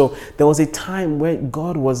love him. So there was a time where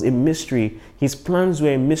God was a mystery. His plans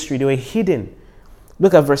were a mystery. They were hidden.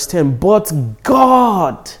 Look at verse 10. But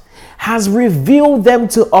God has revealed them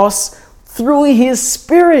to us through his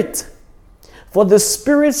Spirit. For the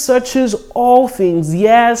Spirit searches all things,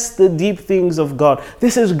 yes, the deep things of God.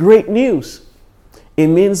 This is great news. It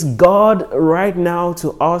means God right now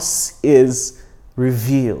to us is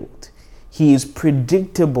revealed. He is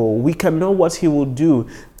predictable. We can know what he will do.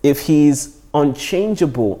 If he's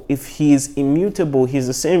unchangeable, if he's immutable, he's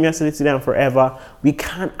the same yesterday, today, and forever, we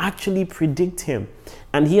can actually predict him.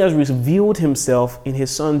 And he has revealed himself in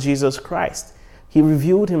his Son, Jesus Christ. He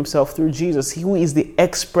revealed himself through Jesus, who is the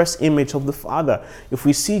express image of the Father. If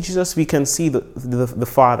we see Jesus, we can see the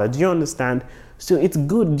Father. Do you understand? So it's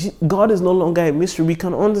good. God is no longer a mystery. We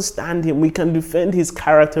can understand him. We can defend his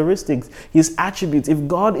characteristics, his attributes. If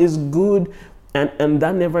God is good and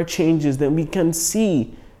that never changes, then we can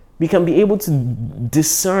see, we can be able to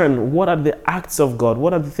discern what are the acts of God,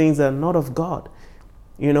 what are the things that are not of God.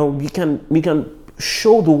 We can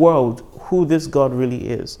show the world who this God really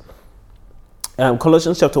is.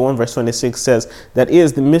 Colossians chapter 1 verse 26 says that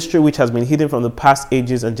is the mystery which has been hidden from the past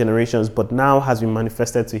ages and generations, but now has been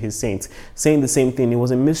manifested to his saints. Saying the same thing. It was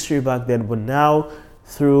a mystery back then, but now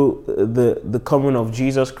through the coming of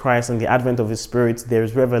Jesus Christ and the advent of his Spirit, there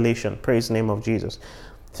is revelation. Praise the name of Jesus.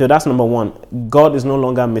 So that's number one. God is no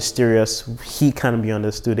longer mysterious. He can be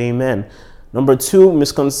understood. Amen. Number two,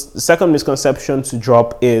 second misconception to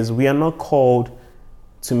drop is we are not called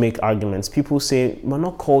to make arguments. People say, we're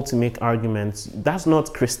not called to make arguments. That's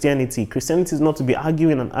not Christianity. Christianity is not to be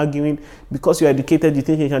arguing and arguing. Because you're educated, you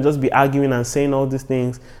think you can just be arguing and saying all these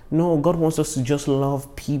things. No, God wants us to just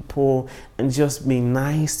love people and just be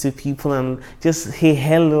nice to people and just, hey,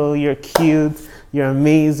 hello, you're cute, you're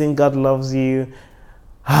amazing, God loves you.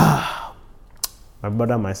 My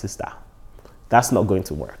brother, my sister, that's not going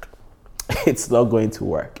to work. It's not going to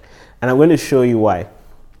work. And I'm going to show you why.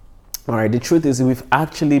 All right, the truth is we've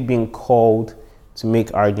actually been called to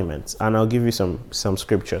make arguments, and I'll give you some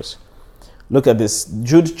scriptures. Look at this.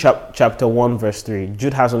 Jude chapter 1 verse 3.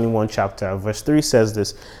 Jude has only one chapter. Verse 3 says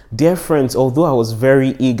this: Dear friends, although I was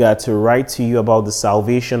very eager to write to you about the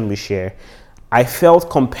salvation we share, I felt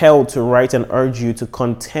compelled to write and urge you to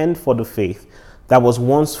contend for the faith that was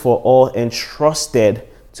once for all entrusted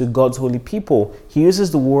to God's holy people. He uses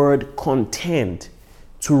the word contend,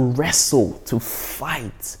 to wrestle, to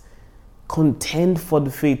fight. Contend for the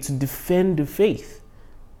faith, to defend the faith.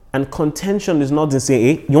 And contention is not to say,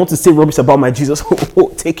 hey, you want to say rubbish about my Jesus?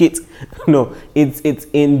 Take it. No, it's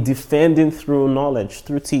in defending through knowledge,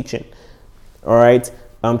 through teaching. All right.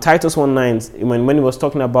 Titus 1:9, when he was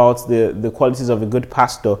talking about the qualities of a good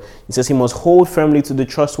pastor, he says he must hold firmly to the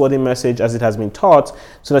trustworthy message as it has been taught,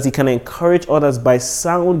 so that he can encourage others by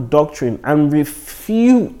sound doctrine and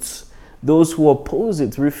refute those who oppose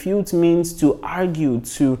it. Refute means to argue,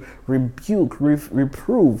 to rebuke,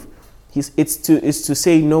 reprove. It's to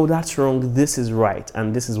say, no, that's wrong, this is right,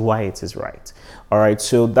 and this is why it is right. All right,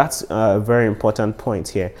 so that's a very important point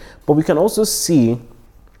here. But we can also see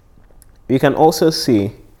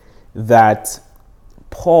that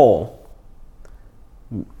Paul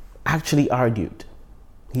actually argued.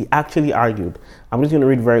 He actually argued. I'm just going to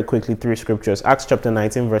read very quickly 3 scriptures. Acts chapter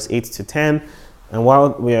 19, verse 8 to 10. And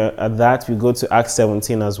while we're at that, we go to Acts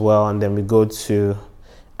 17 as well, and then we go to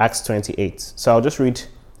Acts 28. So I'll just read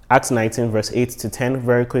Acts 19, verse 8 to 10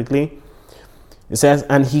 very quickly. It says,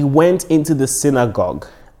 "And he went into the synagogue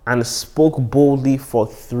and spoke boldly for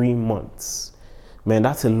 3 months." Man,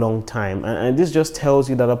 that's a long time. And this just tells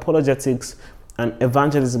you that apologetics and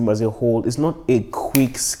evangelism as a whole is not a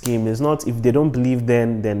quick scheme. It's not, if they don't believe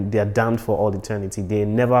then they're damned for all eternity. They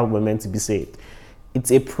never were meant to be saved.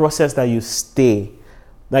 It's a process that you stay.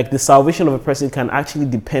 Like, the salvation of a person can actually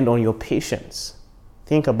depend on your patience.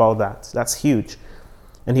 Think about that. That's huge.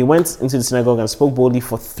 And he went into the synagogue and spoke boldly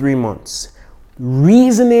for 3 months,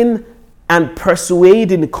 reasoning and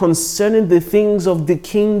persuading concerning the things of the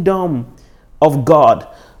kingdom of God.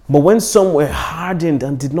 But when some were hardened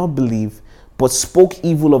and did not believe, but spoke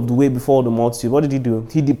evil of the way before the multitude, what did he do?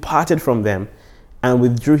 He departed from them and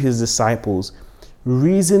withdrew his disciples,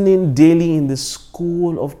 reasoning daily in the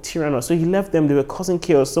school of Tyrannus. So he left them. They were causing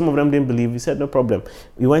chaos. Some of them didn't believe. He said, no problem.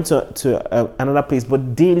 We went to another place,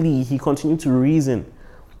 but daily he continued to reason.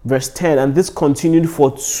 Verse 10, "And this continued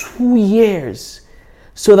for 2 years,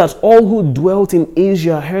 so that all who dwelt in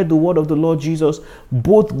Asia heard the word of the Lord Jesus,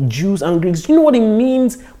 both Jews and Greeks." You know what it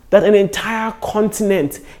means? That an entire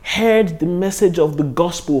continent heard the message of the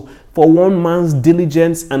gospel for one man's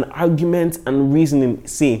diligence and argument and reasoning.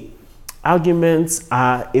 See, arguments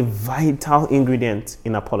are a vital ingredient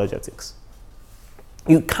in apologetics.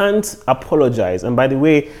 You can't apologize. And by the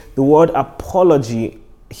way, the word apology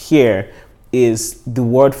here is the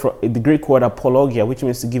Greek word apologia, which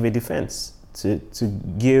means to give a defense. To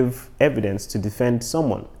give evidence, to defend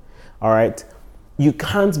someone. All right. You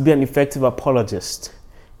can't be an effective apologist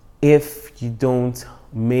if you don't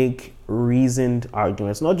make reasoned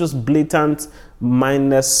arguments, not just blatant,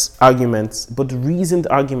 mindless arguments, but reasoned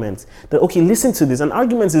arguments. That, okay, listen to this. An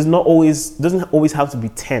argument doesn't always have to be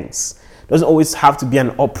tense. Doesn't always have to be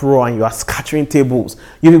an uproar and you are scattering tables.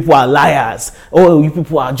 You people are liars. Oh, you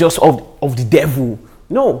people are just of the devil.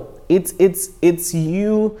 No, it's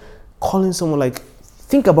you calling someone like,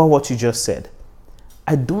 think about what you just said.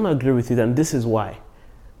 I don't agree with it, and this is why.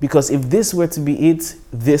 Because if this were to be it,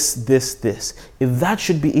 this. If that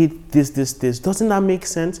should be it, this. Doesn't that make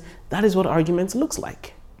sense? That is what argument looks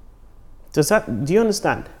like. Do you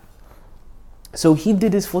understand? So he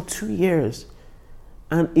did this for 2 years.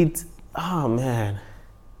 And oh man.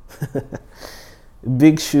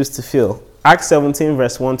 Big shoes to fill. Acts 17,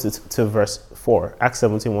 verse 1 to verse 4. Acts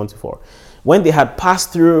 17, 1 to 4. "When they had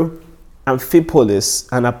passed through Amphipolis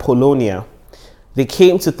and Apollonia, they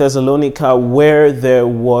came to Thessalonica, where there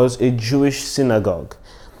was a Jewish synagogue.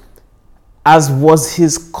 As was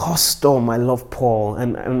his custom," I love Paul,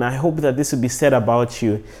 and I hope that this will be said about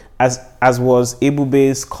you, as was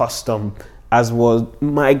Ebube's custom, as was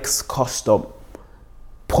Mike's custom.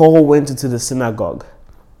 Paul went into the synagogue,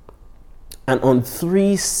 and on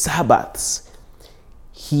 3 Sabbaths,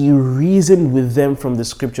 he reasoned with them from the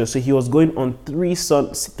scriptures. So he was going on 3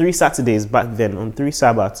 Saturdays back then, on 3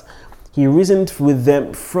 Sabbaths. He reasoned with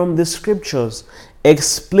them from the scriptures,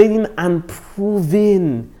 explaining and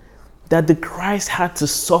proving that the Christ had to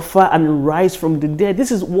suffer and rise from the dead.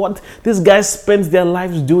 This is what these guys spent their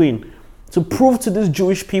lives doing. To prove to these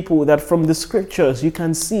Jewish people that from the scriptures you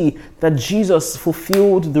can see that Jesus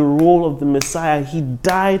fulfilled the role of the Messiah. He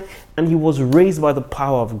died and he was raised by the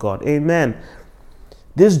power of God. Amen.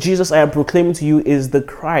 "This Jesus I am proclaiming to you is the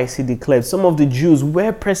Christ," he declared. Some of the Jews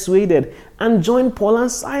were persuaded and joined Paul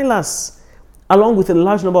and Silas, along with a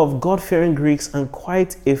large number of God-fearing Greeks and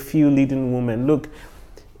quite a few leading women. Look,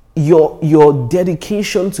 your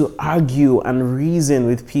dedication to argue and reason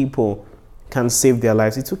with people can save their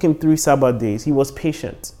lives. It took him 3 Sabbath days. He was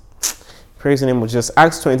patient. Praise the name of Jesus.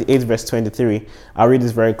 Acts 28, verse 23. I'll read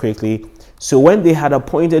this very quickly. "So when they had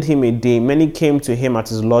appointed him a day, many came to him at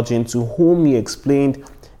his lodging, to whom he explained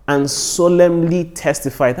and solemnly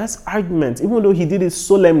testified." That's argument. Even though he did it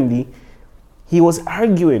solemnly, he was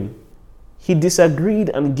arguing. He disagreed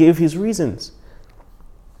and gave his reasons.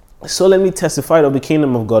 So let me testify of the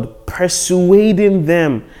kingdom of God, persuading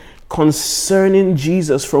them concerning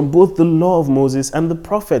Jesus from both the law of Moses and the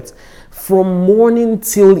prophets, from morning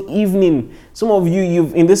till evening. Some of you,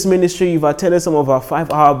 you've in this ministry, you've attended some of our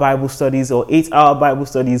 5-hour Bible studies or 8-hour Bible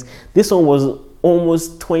studies. This one was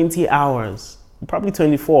almost 20 hours, probably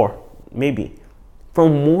 24, maybe.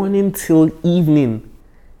 From morning till evening,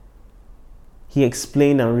 he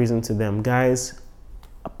explained and reasoned to them. Guys,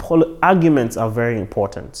 arguments are very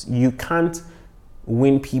important. You can't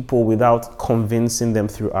win people without convincing them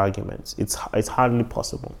through arguments. It's hardly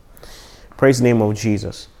possible. Praise the name of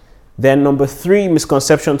Jesus. Then number 3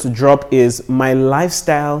 misconception to drop is my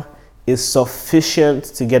lifestyle is sufficient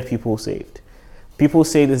to get people saved. People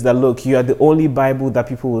say this, that look, you are the only Bible that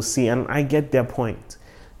people will see, and I get their point.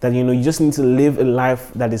 That you just need to live a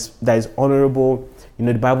life that is honorable.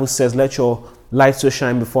 The Bible says, let your light so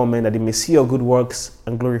shine before men that they may see your good works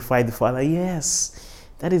and glorify the Father. Yes,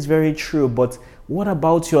 that is very true. But what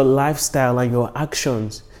about your lifestyle and your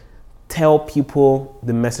actions? Tell people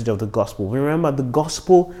the message of the gospel. Remember, the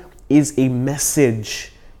gospel is a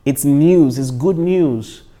message. It's news. It's good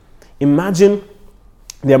news. Imagine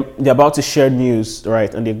they're about to share news,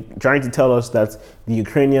 right? And they're trying to tell us that the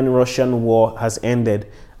Ukrainian-Russian war has ended.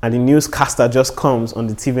 And the newscaster just comes on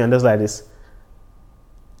the TV and does like this.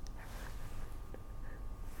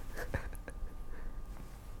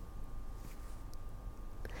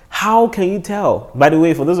 How can you tell? By the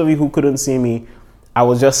way, for those of you who couldn't see me, I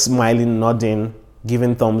was just smiling, nodding,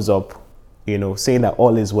 giving thumbs up, saying that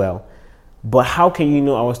all is well. But how can you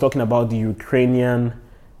know I was talking about the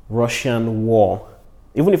Ukrainian-Russian war?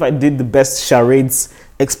 Even if I did the best charades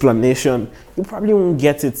explanation, you probably won't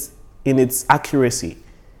get it in its accuracy.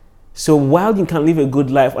 So while you can live a good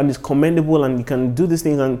life and it's commendable and you can do these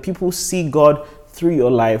things and people see God through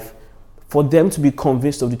your life, for them to be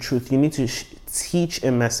convinced of the truth, you need to teach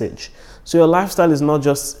a message. So your lifestyle is not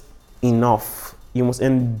just enough. You must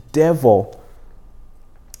endeavor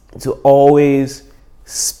to always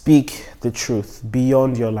speak the truth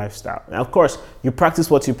beyond your lifestyle. Now, of course, you practice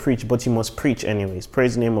what you preach, but you must preach anyways.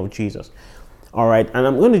 Praise the name of Jesus. All right, and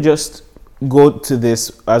I'm going to just go to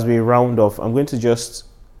this as we round off. I'm going to just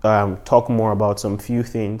talk more about some few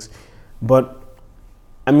things. But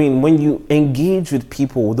when you engage with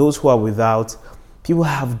people, those who are without, people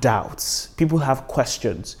have doubts, people have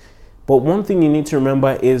questions. But one thing you need to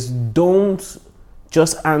remember is don't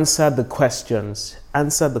just answer the questions,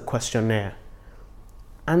 answer the questionnaire.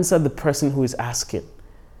 Answer the person who is asking.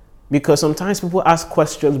 Because sometimes people ask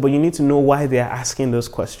questions, but you need to know why they are asking those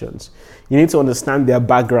questions. You need to understand their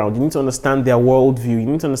background. You need to understand their worldview. You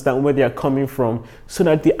need to understand where they are coming from so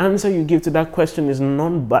that the answer you give to that question is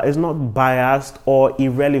not biased or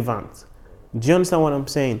irrelevant. Do you understand what I'm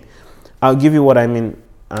saying? I'll give you what I mean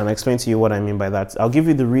and explain to you what I mean by that. I'll give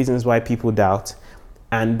you the reasons why people doubt,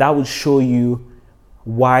 and that will show you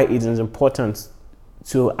why it is important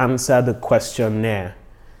to answer the questionnaire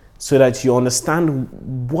so that you understand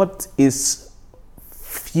what is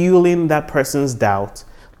fueling that person's doubt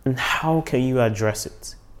and how can you address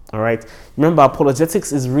it. All right. Remember,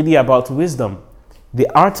 apologetics is really about wisdom. The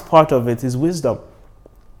art part of it is wisdom.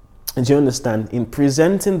 And you understand, in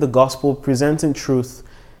presenting the gospel, presenting truth,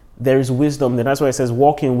 there is wisdom. And that's why it says,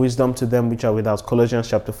 walk in wisdom to them which are without. Colossians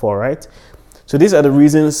chapter 4, right? So these are the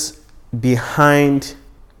reasons behind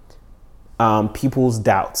people's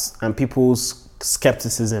doubts and people's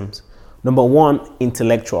skepticisms. Number 1,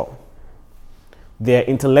 intellectual. There are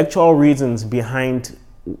intellectual reasons behind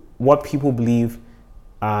what people believe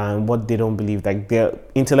and what they don't believe. Like their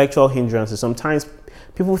intellectual hindrances. Sometimes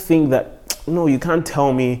people think that, no, you can't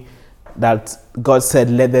tell me that God said,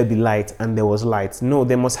 let there be light, and there was light. No,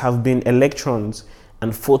 there must have been electrons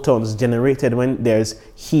and photons generated when there's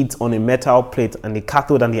heat on a metal plate, and the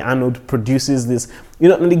cathode and the anode produces this.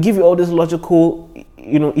 And they give you all this logical,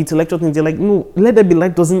 intellectual things. They're like, no, let there be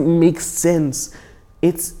light doesn't make sense.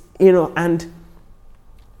 It's, and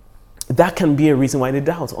that can be a reason why they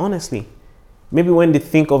doubt, honestly. Maybe when they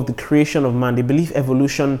think of the creation of man, they believe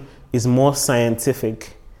evolution is more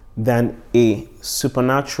scientific than a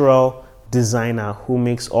supernatural designer who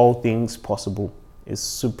makes all things possible. A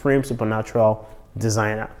supreme supernatural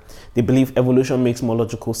designer. They believe evolution makes more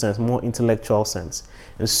logical sense, more intellectual sense.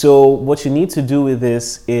 And so what you need to do with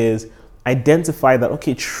this is identify that,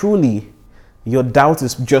 okay, truly your doubt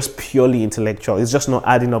is just purely intellectual. It's just not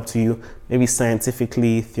adding up to you, maybe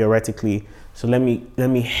scientifically, theoretically. So let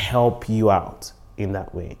me help you out in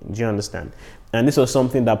that way. Do you understand? And this was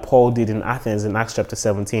something that Paul did in Athens in Acts chapter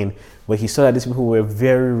 17, where he saw that these people were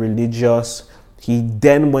very religious, He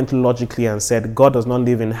then went logically and said, God does not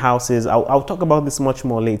live in houses. I'll talk about this much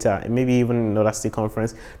more later, maybe even in another state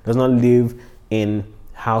conference. Does not live in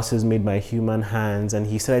houses made by human hands. And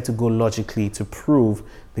he started to go logically to prove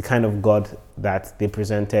the kind of God that they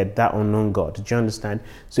presented, that unknown God. Do you understand?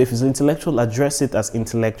 So if it's intellectual, address it as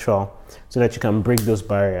intellectual so that you can break those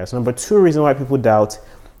barriers. Number 2 reason why people doubt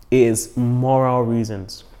is moral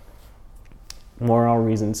reasons. Moral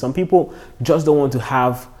reasons. Some people just don't want to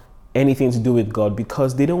have anything to do with God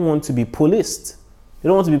because they don't want to be policed. They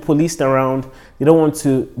don't want to be policed around. They don't want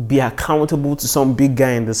to be accountable to some big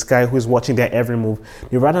guy in the sky who is watching their every move.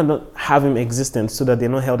 They rather not have him existent so that they're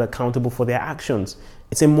not held accountable for their actions.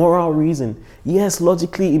 It's a moral reason. Yes,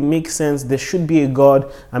 logically it makes sense. There should be a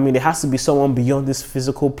God. I mean, there has to be someone beyond this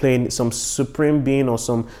physical plane, some supreme being or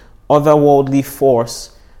some otherworldly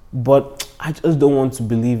force. But I just don't want to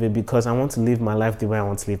believe it because I want to live my life the way I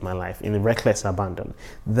want to live my life, in reckless abandon.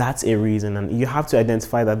 That's a reason, and you have to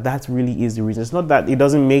identify that really is the reason. It's not that it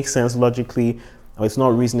doesn't make sense logically or it's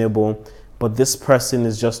not reasonable, but this person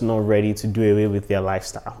is just not ready to do away with their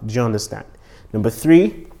lifestyle. Do you understand? Number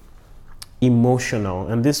 3, emotional,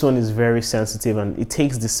 and this one is very sensitive and it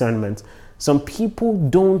takes discernment. Some people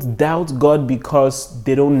don't doubt God because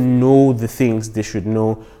they don't know the things they should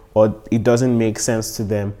know or it doesn't make sense to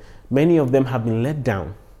them. Many of them have been let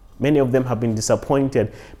down. Many of them have been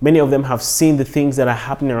disappointed. Many of them have seen the things that are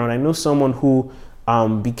happening around. I know someone who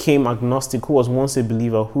became agnostic, who was once a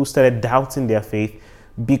believer, who started doubting their faith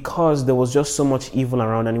because there was just so much evil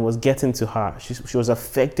around and it was getting to her. She was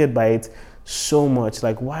affected by it so much.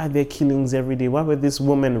 Like, why are there killings every day? Why were this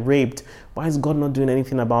woman raped? Why is God not doing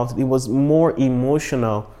anything about it? It was more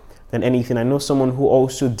emotional than anything. I know someone who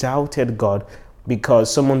also doubted God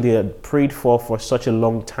because someone they had prayed for such a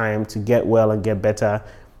long time to get well and get better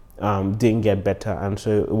didn't get better, and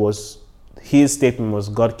so his statement was,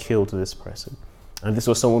 God killed this person, and this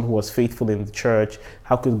was someone who was faithful in the church.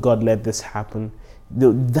 How could God let this happen?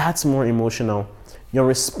 That's more emotional. Your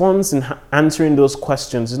response in answering those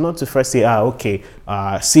questions is not to first say,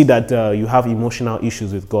 see that you have emotional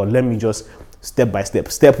issues with God, let me just step by step.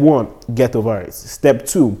 Step 1, get over it. Step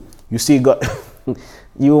 2, you see God.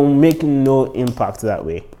 You will make no impact that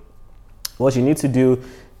way. What you need to do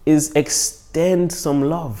is extend some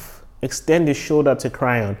love. Extend a shoulder to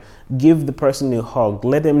cry on. Give the person a hug.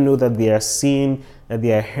 Let them know that they are seen, that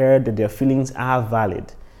they are heard, that their feelings are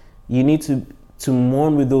valid. You need to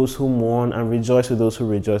mourn with those who mourn and rejoice with those who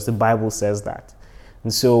rejoice. The Bible says that.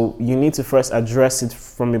 And so you need to first address it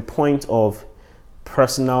from a point of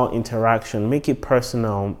personal interaction. Make it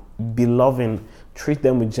personal. Be loving. Treat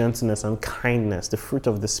them with gentleness and kindness, the fruit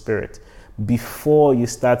of the Spirit, before you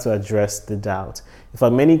start to address the doubt. In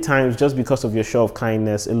fact, many times, just because of your show of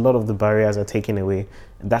kindness, a lot of the barriers are taken away.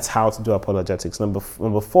 And that's how to do apologetics. Number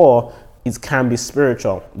 4, it can be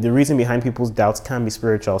spiritual. The reason behind people's doubts can be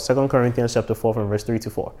spiritual. 2 Corinthians chapter 4 from verse 3 to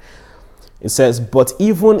 4. It says, but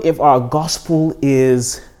even if our gospel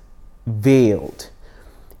is veiled,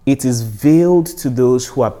 it is veiled to those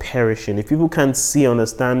who are perishing. If people can't see,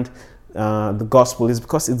 understand the gospel, is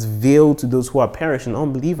because it's veiled to those who are perishing,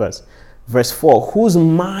 unbelievers. Verse 4, whose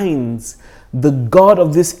minds the God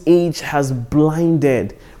of this age has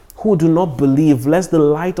blinded, who do not believe, lest the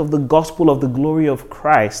light of the gospel of the glory of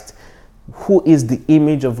Christ, who is the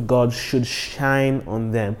image of God, should shine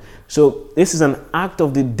on them. So this is an act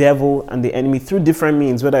of the devil and the enemy through different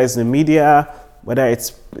means, whether it's the media, whether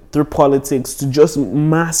it's through politics, to just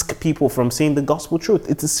mask people from seeing the gospel truth.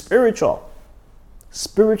 It is spiritual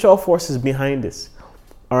forces behind this.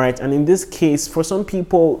 All right. And in this case, for some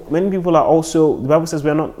people, many people are also, the Bible says we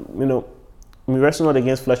are not, we wrestle not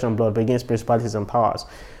against flesh and blood, but against principalities and powers.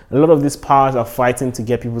 A lot of these powers are fighting to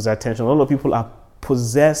get people's attention. A lot of people are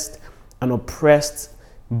possessed and oppressed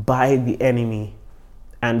by the enemy.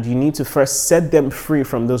 And you need to first set them free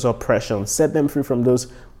from those oppressions, set them free from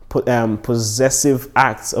those possessive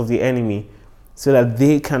acts of the enemy, so that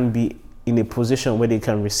they can be in a position where they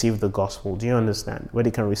can receive the gospel. Do you understand? Where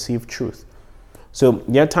they can receive truth. So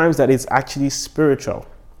there are times that it's actually spiritual.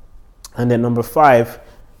 And then number 5,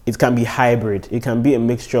 it can be hybrid. It can be a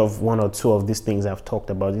mixture of one or two of these things I've talked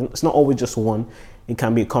about. It's not always just one. It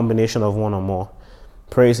can be a combination of one or more.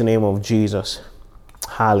 Praise the name of Jesus.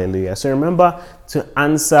 Hallelujah. So remember to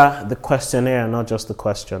answer the questionnaire, not just the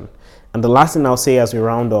question. And the last thing I'll say as we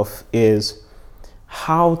round off is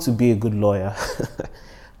how to be a good lawyer.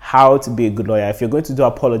 How to be a good lawyer. If you're going to do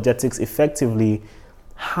apologetics effectively,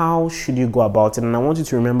 how should you go about it? And I want you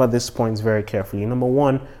to remember these points very carefully. Number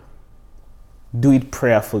 1, do it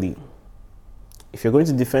prayerfully. If you're going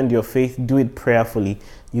to defend your faith, do it prayerfully.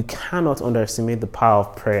 You cannot underestimate the power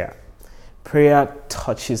of prayer. Prayer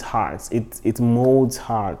touches hearts. It molds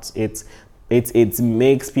hearts. It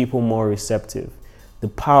makes people more receptive. The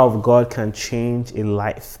power of God can change a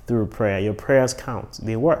life through prayer. Your prayers count.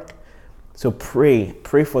 They work. So pray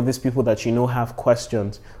for these people that you know have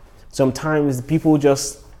questions. Sometimes people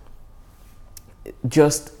just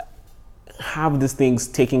have these things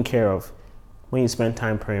taken care of when you spend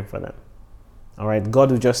time praying for them. All right, God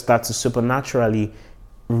will just start to supernaturally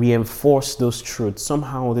reinforce those truths.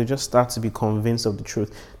 Somehow they just start to be convinced of the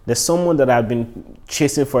truth. There's someone that I've been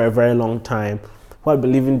chasing for a very long time, who I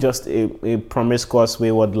believe in just a promiscuous,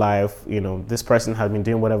 wayward life. This person had been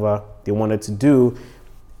doing whatever they wanted to do,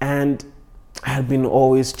 and I had been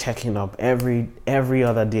always checking up every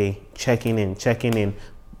other day, checking in, trying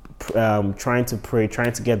to pray,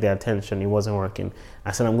 trying to get their attention. It wasn't working.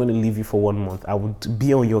 I said, I'm going to leave you for 1 month. I would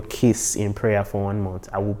be on your case in prayer for 1 month.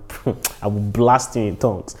 I will blast you in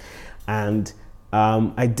tongues. And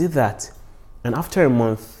I did that. And after a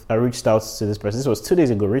month, I reached out to this person. This was 2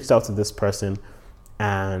 days ago. Reached out to this person,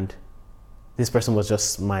 and this person was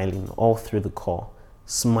just smiling all through the call.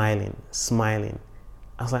 Smiling.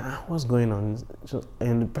 I was like, what's going on?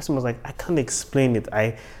 And the person was like, I can't explain it.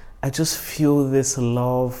 I just feel this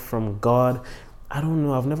love from God. I don't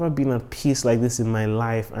know. I've never been at peace like this in my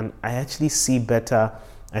life. And I actually see better.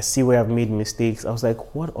 I see where I've made mistakes. I was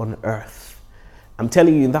like, what on earth? I'm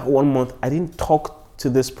telling you, in that 1 month, I didn't talk to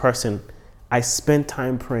this person. I spent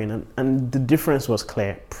time praying, and the difference was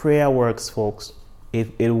clear. Prayer works, folks.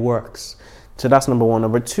 It works. So that's number one.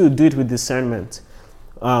 Number two, do it with discernment.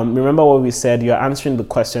 Remember what we said, you're answering the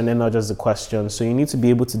question and not just the question. So you need to be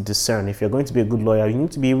able to discern. If you're going to be a good lawyer, you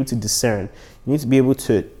need to be able to discern. You need to be able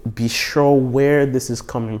to be sure where this is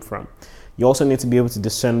coming from. You also need to be able to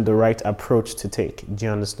discern the right approach to take. Do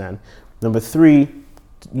you understand? Number three,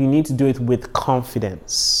 you need to do it with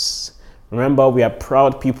confidence. Remember, we are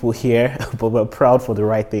proud people here, but we're proud for the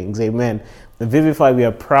right things. Amen. The Vivify, we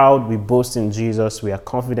are proud, we boast in Jesus, we are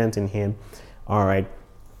confident in Him. All right.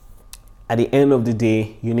 At the end of the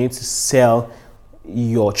day, you need to sell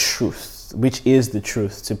your truth, which is the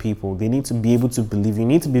truth, to people. They need to be able to believe. You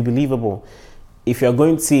need to be believable. If you're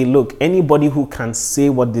going to say, look, anybody who can say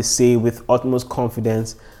what they say with utmost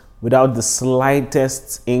confidence, without the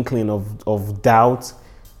slightest inkling of doubt,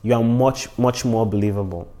 you are much, much more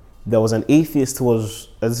believable. There was an atheist who was,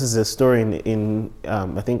 this is a story in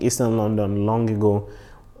I think, Eastern London long ago,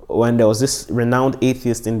 when there was this renowned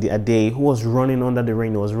atheist in a day who was running under the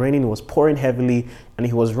rain. It was raining, it was pouring heavily, and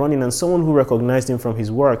he was running, and someone who recognized him from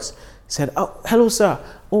his works said, oh, hello, sir.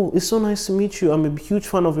 Oh, it's so nice to meet you. I'm a huge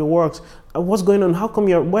fan of your works. What's going on? How come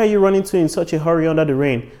where are you running to in such a hurry under the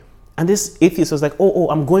rain? And this atheist was like, oh,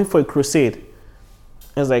 I'm going for a crusade.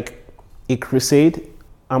 I was like, a crusade?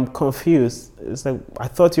 I'm confused. It's like, I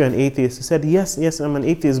thought you're an atheist. He said, yes, I'm an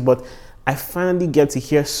atheist, but I finally get to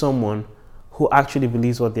hear someone who actually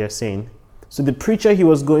believes what they're saying. So the preacher he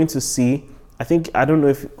was going to see, I don't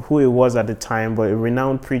know who it was at the time, but a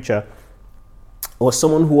renowned preacher, or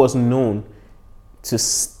someone who was known to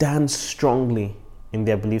stand strongly in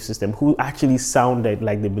their belief system, who actually sounded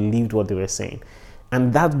like they believed what they were saying.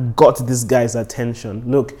 And that got this guy's attention.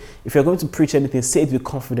 Look, if you're going to preach anything, say it with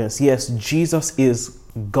confidence. Yes, Jesus is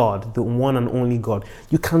God, the one and only God.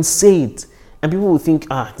 You can say it. And people will think,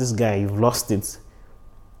 this guy, you've lost it.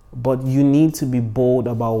 But you need to be bold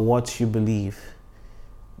about what you believe.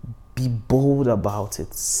 Be bold about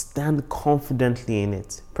it. Stand confidently in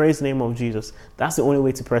it. Praise the name of Jesus. That's the only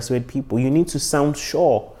way to persuade people. You need to sound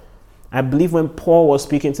sure. I believe when Paul was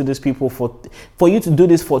speaking to these people, for you to do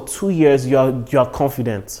this for 2 years, you are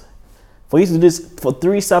confident. For you to do this for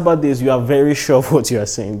 3 Sabbath days, you are very sure of what you are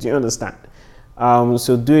saying. Do you understand?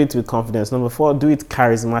 So do it with confidence. Number 4, do it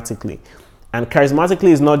charismatically. And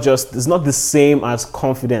charismatically it's not the same as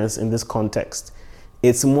confidence in this context.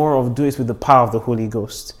 It's more of do it with the power of the Holy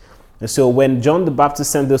Ghost. And so when John the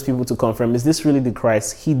Baptist sent those people to confirm, is this really the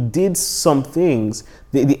Christ? He did some things.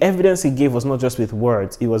 The evidence he gave was not just with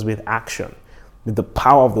words, it was with action, with the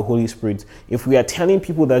power of the Holy Spirit. If we are telling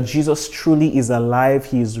people that Jesus truly is alive,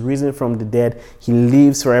 he is risen from the dead, he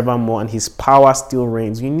lives forevermore, and his power still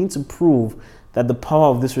reigns, you need to prove that the power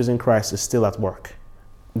of this risen Christ is still at work.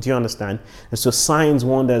 Do you understand? And so signs,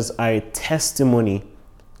 wonders are a testimony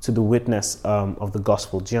to the witness of the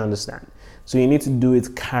gospel. Do you understand? So you need to do it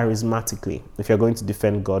charismatically. If you're going to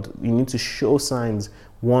defend God, you need to show signs,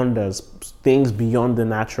 wonders, things beyond the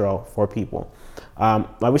natural for people. I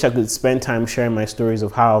wish I could spend time sharing my stories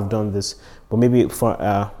of how I've done this, but maybe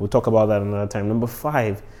we'll talk about that another time. Number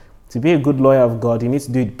 5, to be a good lawyer of God, you need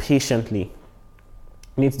to do it patiently.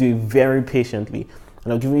 You need to do it very patiently.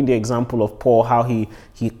 And I've given you the example of Paul, how he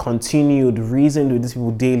continued, reasoned with these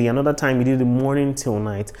people daily. Another time he did it morning till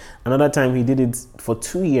night. Another time he did it for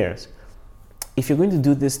 2 years. If you're going to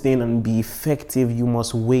do this thing and be effective, you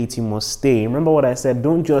must wait, you must stay. Remember what I said,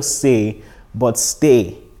 don't just say, but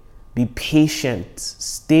stay. Be patient.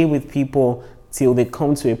 Stay with people till they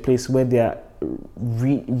come to a place where they are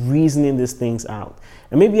reasoning these things out.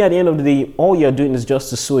 And maybe at the end of the day, all you're doing is just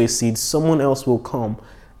to sow a seed. Someone else will come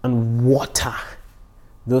and water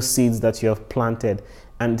those seeds that you have planted.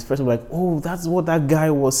 And the person will be like, oh, that's what that guy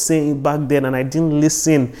was saying back then, and I didn't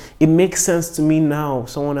listen. It makes sense to me now.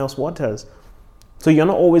 Someone else waters. So you're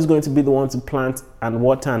not always going to be the one to plant and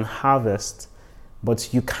water and harvest,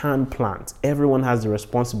 but you can plant. Everyone has the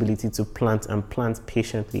responsibility to plant and plant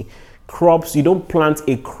patiently. Crops, you don't plant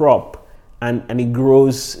a crop and it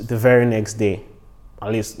grows the very next day.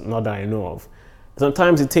 At least not that I know of.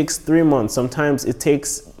 Sometimes it takes 3 months. Sometimes it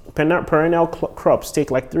takes, perennial crops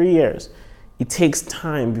take like 3 years. It takes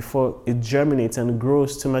time before it germinates and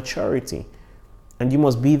grows to maturity. And you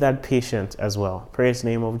must be that patient as well. Praise the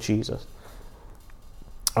name of Jesus.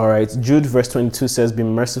 All right, Jude verse 22 says, be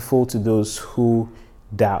merciful to those who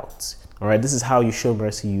doubt. All right, this is how you show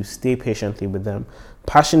mercy. You stay patiently with them.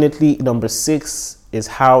 Passionately, number 6 is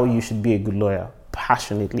how you should be a good lawyer.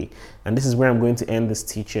 Passionately. And this is where I'm going to end this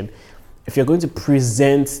teaching. If you're going to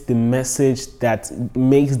present the message that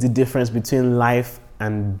makes the difference between life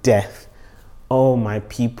and death, oh my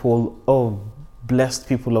people, oh blessed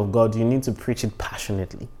people of God, you need to preach it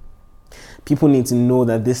passionately. People need to know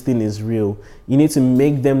that this thing is real. You need to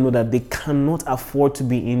make them know that they cannot afford to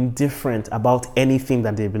be indifferent about anything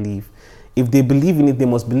that they believe. If they believe in it, they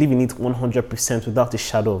must believe in it 100% without a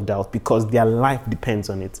shadow of doubt, because their life depends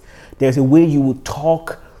on it. There's a way you will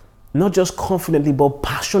talk, not just confidently, but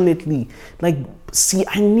passionately. Like, see,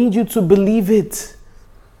 I need you to believe it.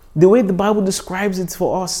 The way the Bible describes it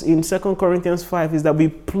for us in 2 Corinthians 5 is that we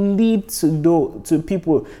plead to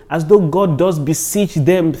people as though God does beseech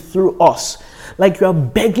them through us. Like you are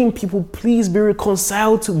begging people, please be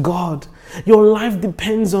reconciled to God. Your life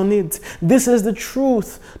depends on it. This is the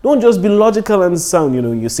truth. Don't just be logical and sound.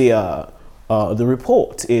 You say the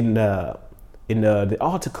report in the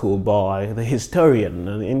article by the historian,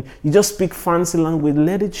 and you just speak fancy language.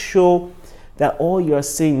 Let it show that all you're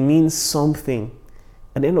saying means something.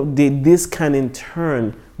 At the end of the day, this can in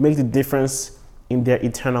turn make the difference in their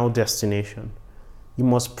eternal destination. You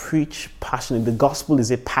must preach passionately. The gospel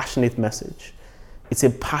is a passionate message. It's a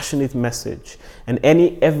passionate message. And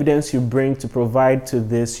any evidence you bring to provide to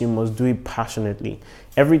this, you must do it passionately.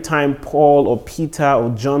 Every time Paul or Peter or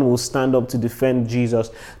John will stand up to defend Jesus,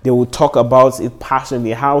 they will talk about it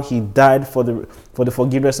passionately, how he died for the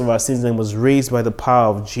forgiveness of our sins and was raised by the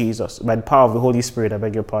power of Jesus, by the power of the Holy Spirit, I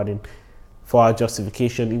beg your pardon, for our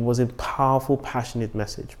justification. It was a powerful, passionate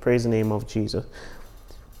message. Praise the name of Jesus.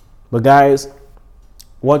 But guys,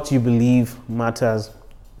 what you believe matters,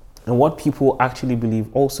 and what people actually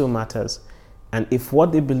believe also matters. And if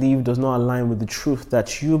what they believe does not align with the truth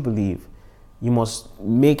that you believe, you must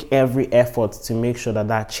make every effort to make sure that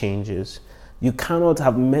that changes. You cannot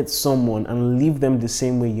have met someone and leave them the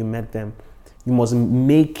same way you met them. You must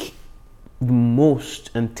make the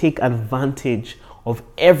most and take advantage of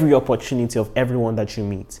every opportunity of everyone that you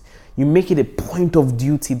meet. You make it a point of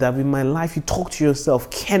duty that in my life you talk to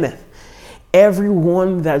yourself, Kenneth,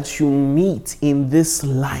 everyone that you meet in this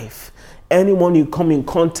life, anyone you come in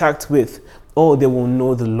contact with, oh, they will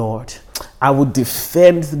know the Lord. I will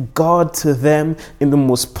defend God to them in the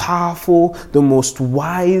most powerful, the most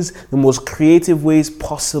wise, the most creative ways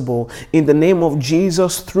possible. In the name of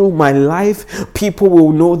Jesus, through my life, people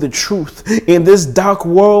will know the truth. In this dark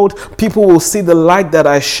world, people will see the light that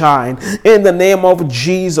I shine. In the name of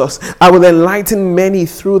Jesus, I will enlighten many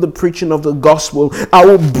through the preaching of the gospel. I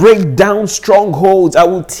will break down strongholds. I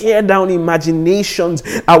will tear down imaginations.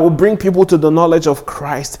 I will bring people to the knowledge of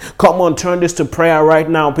Christ. Come on, turn this to prayer right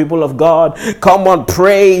now, people of God. Come on,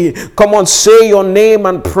 pray. Come on, say your name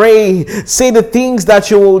and pray. Say the things that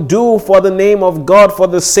you will do for the name of God, for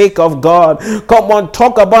the sake of God. Come on,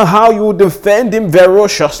 talk about how you will defend him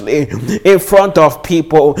ferociously in front of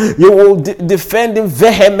people. You will defend him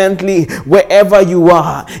vehemently wherever you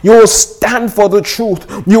are. You will stand for the truth.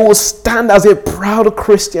 You will stand as a proud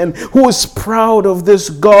Christian who is proud of this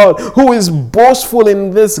God, who is boastful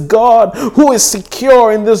in this God, who is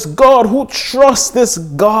secure in this God, who trusts this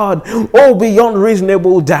God. Oh, beyond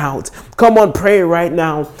reasonable doubt. Come on, pray right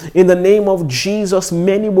now. In the name of Jesus,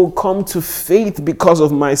 many will come to faith because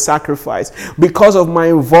of my sacrifice, because of my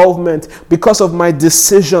involvement, because of my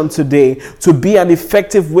decision today to be an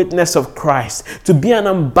effective witness of Christ, to be an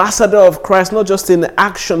ambassador of Christ, not just in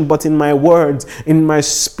action, but in my words, in my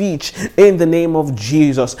speech. In the name of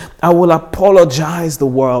Jesus, I will apologize the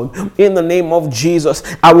world. In the name of Jesus,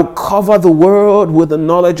 I will cover the world with the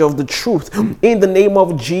knowledge of the truth. In the name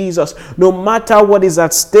of Jesus, no matter what is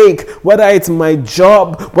at stake, whether it's my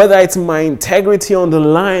job, whether it's my integrity on the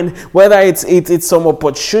line, whether it's some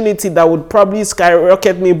opportunity that would probably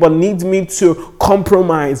skyrocket me but needs me to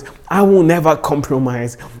compromise, I will never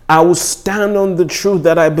compromise. I will stand on the truth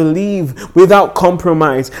that I believe without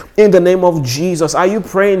compromise. In the name of Jesus. Are you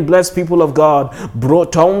praying, blessed people of God?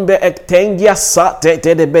 Brotombe ektengia sate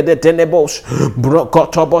tedebede tenebos.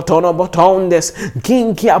 Brokotobotono botondes.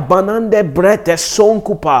 Kinkia banande brete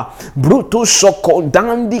sonkupa. Brutu soko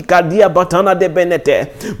dandi kadia batana de benete.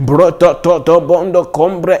 Brotototo bondo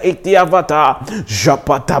kombre itiavata.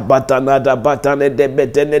 Japata batana da batane de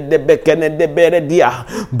betene de bekene de beredia.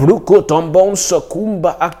 Bruko tombon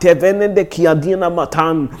sokumba aktevene de kiadina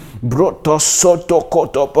matan. Broto soto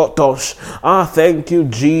kotopotos. Thank you,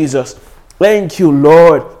 Jesus. Thank you,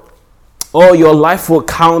 Lord. Oh, your life will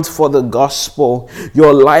count for the gospel.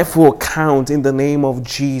 Your life will count in the name of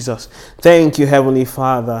Jesus. Thank you, Heavenly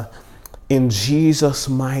Father. In Jesus'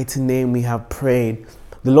 mighty name we have prayed.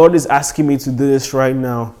 The Lord is asking me to do this right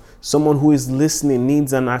now. Someone who is listening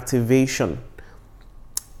needs an activation.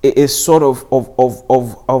 It is sort of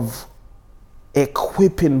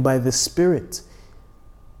equipping by the Spirit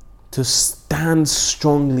to stand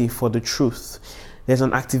strongly for the truth. There's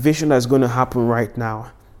an activation that's going to happen right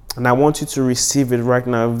now. And I want you to receive it right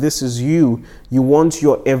now. If this is you want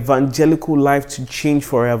your evangelical life to change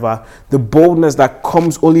forever. The boldness that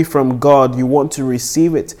comes only from God, you want to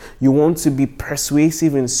receive it. You want to be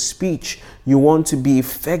persuasive in speech. You want to be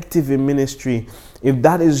effective in ministry. If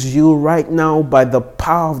that is you right now, by the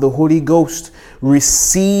power of the Holy Ghost,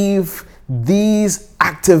 receive these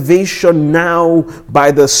activation now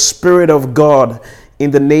by the Spirit of God.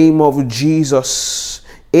 In the name of Jesus.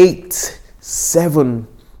 8, 7,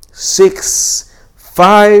 6,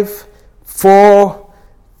 5, 4,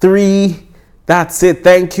 3. That's it.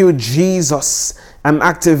 Thank you, Jesus. An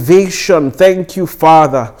activation. Thank you,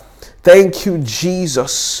 Father. Thank you,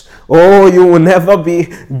 Jesus. Oh, you will never be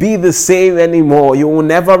the same anymore. You will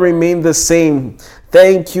never remain the same.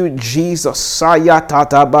 Thank you, Jesus.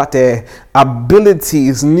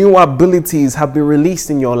 Abilities, new abilities have been released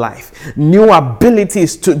in your life. New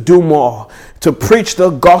abilities to do more, to preach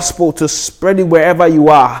the gospel, to spread it wherever you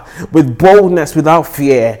are, with boldness, without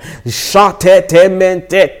fear. Be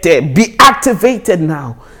activated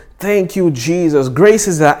now. Thank you, Jesus.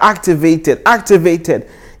 Graces are activated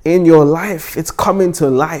in your life. It's coming to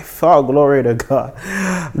life. Oh, glory to God.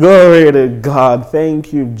 Glory to God.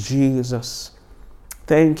 Thank you, Jesus.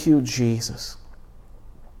 Thank you, Jesus.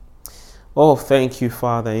 Oh, thank you,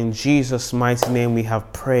 Father. In Jesus' mighty name we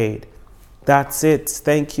have prayed. That's it.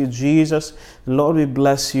 Thank you, Jesus. Lord, we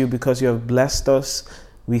bless you because you have blessed us.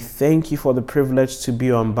 We thank you for the privilege to be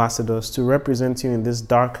your ambassadors, to represent you in this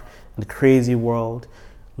dark and crazy world.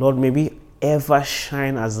 Lord, may we ever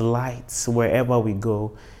shine as lights wherever we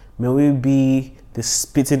go. May we be the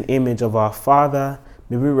spitting image of our Father.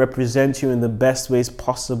 May we represent you in the best ways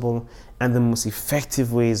possible and the most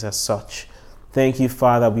effective ways as such. Thank you,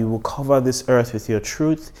 Father. We will cover this earth with your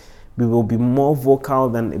truth. We will be more vocal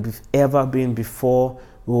than we've ever been before.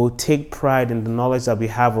 We will take pride in the knowledge that we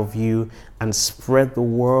have of you and spread the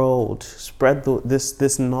world,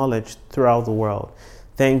 this knowledge throughout the world.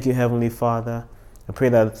 Thank you, Heavenly Father. I pray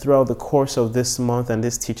that throughout the course of this month and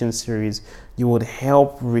this teaching series, you would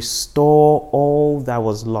help restore all that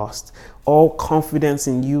was lost, all confidence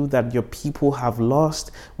in you that your people have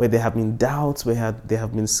lost, where there have been doubts, where there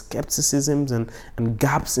have been skepticisms and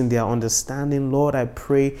gaps in their understanding. Lord, I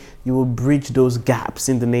pray you will bridge those gaps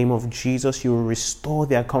in the name of Jesus. You will restore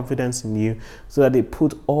their confidence in you so that they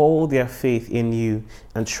put all their faith in you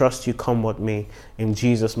and trust you come what may. In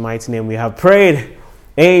Jesus' mighty name we have prayed.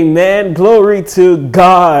 Amen. Glory to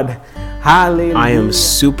God. Hallelujah. I am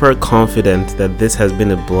super confident that this has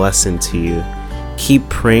been a blessing to you. Keep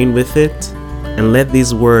praying with it and let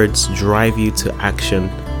these words drive you to action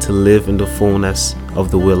to live in the fullness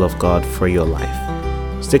of the will of God for your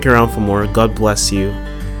life. Stick around for more. God bless you.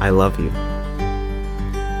 I love you.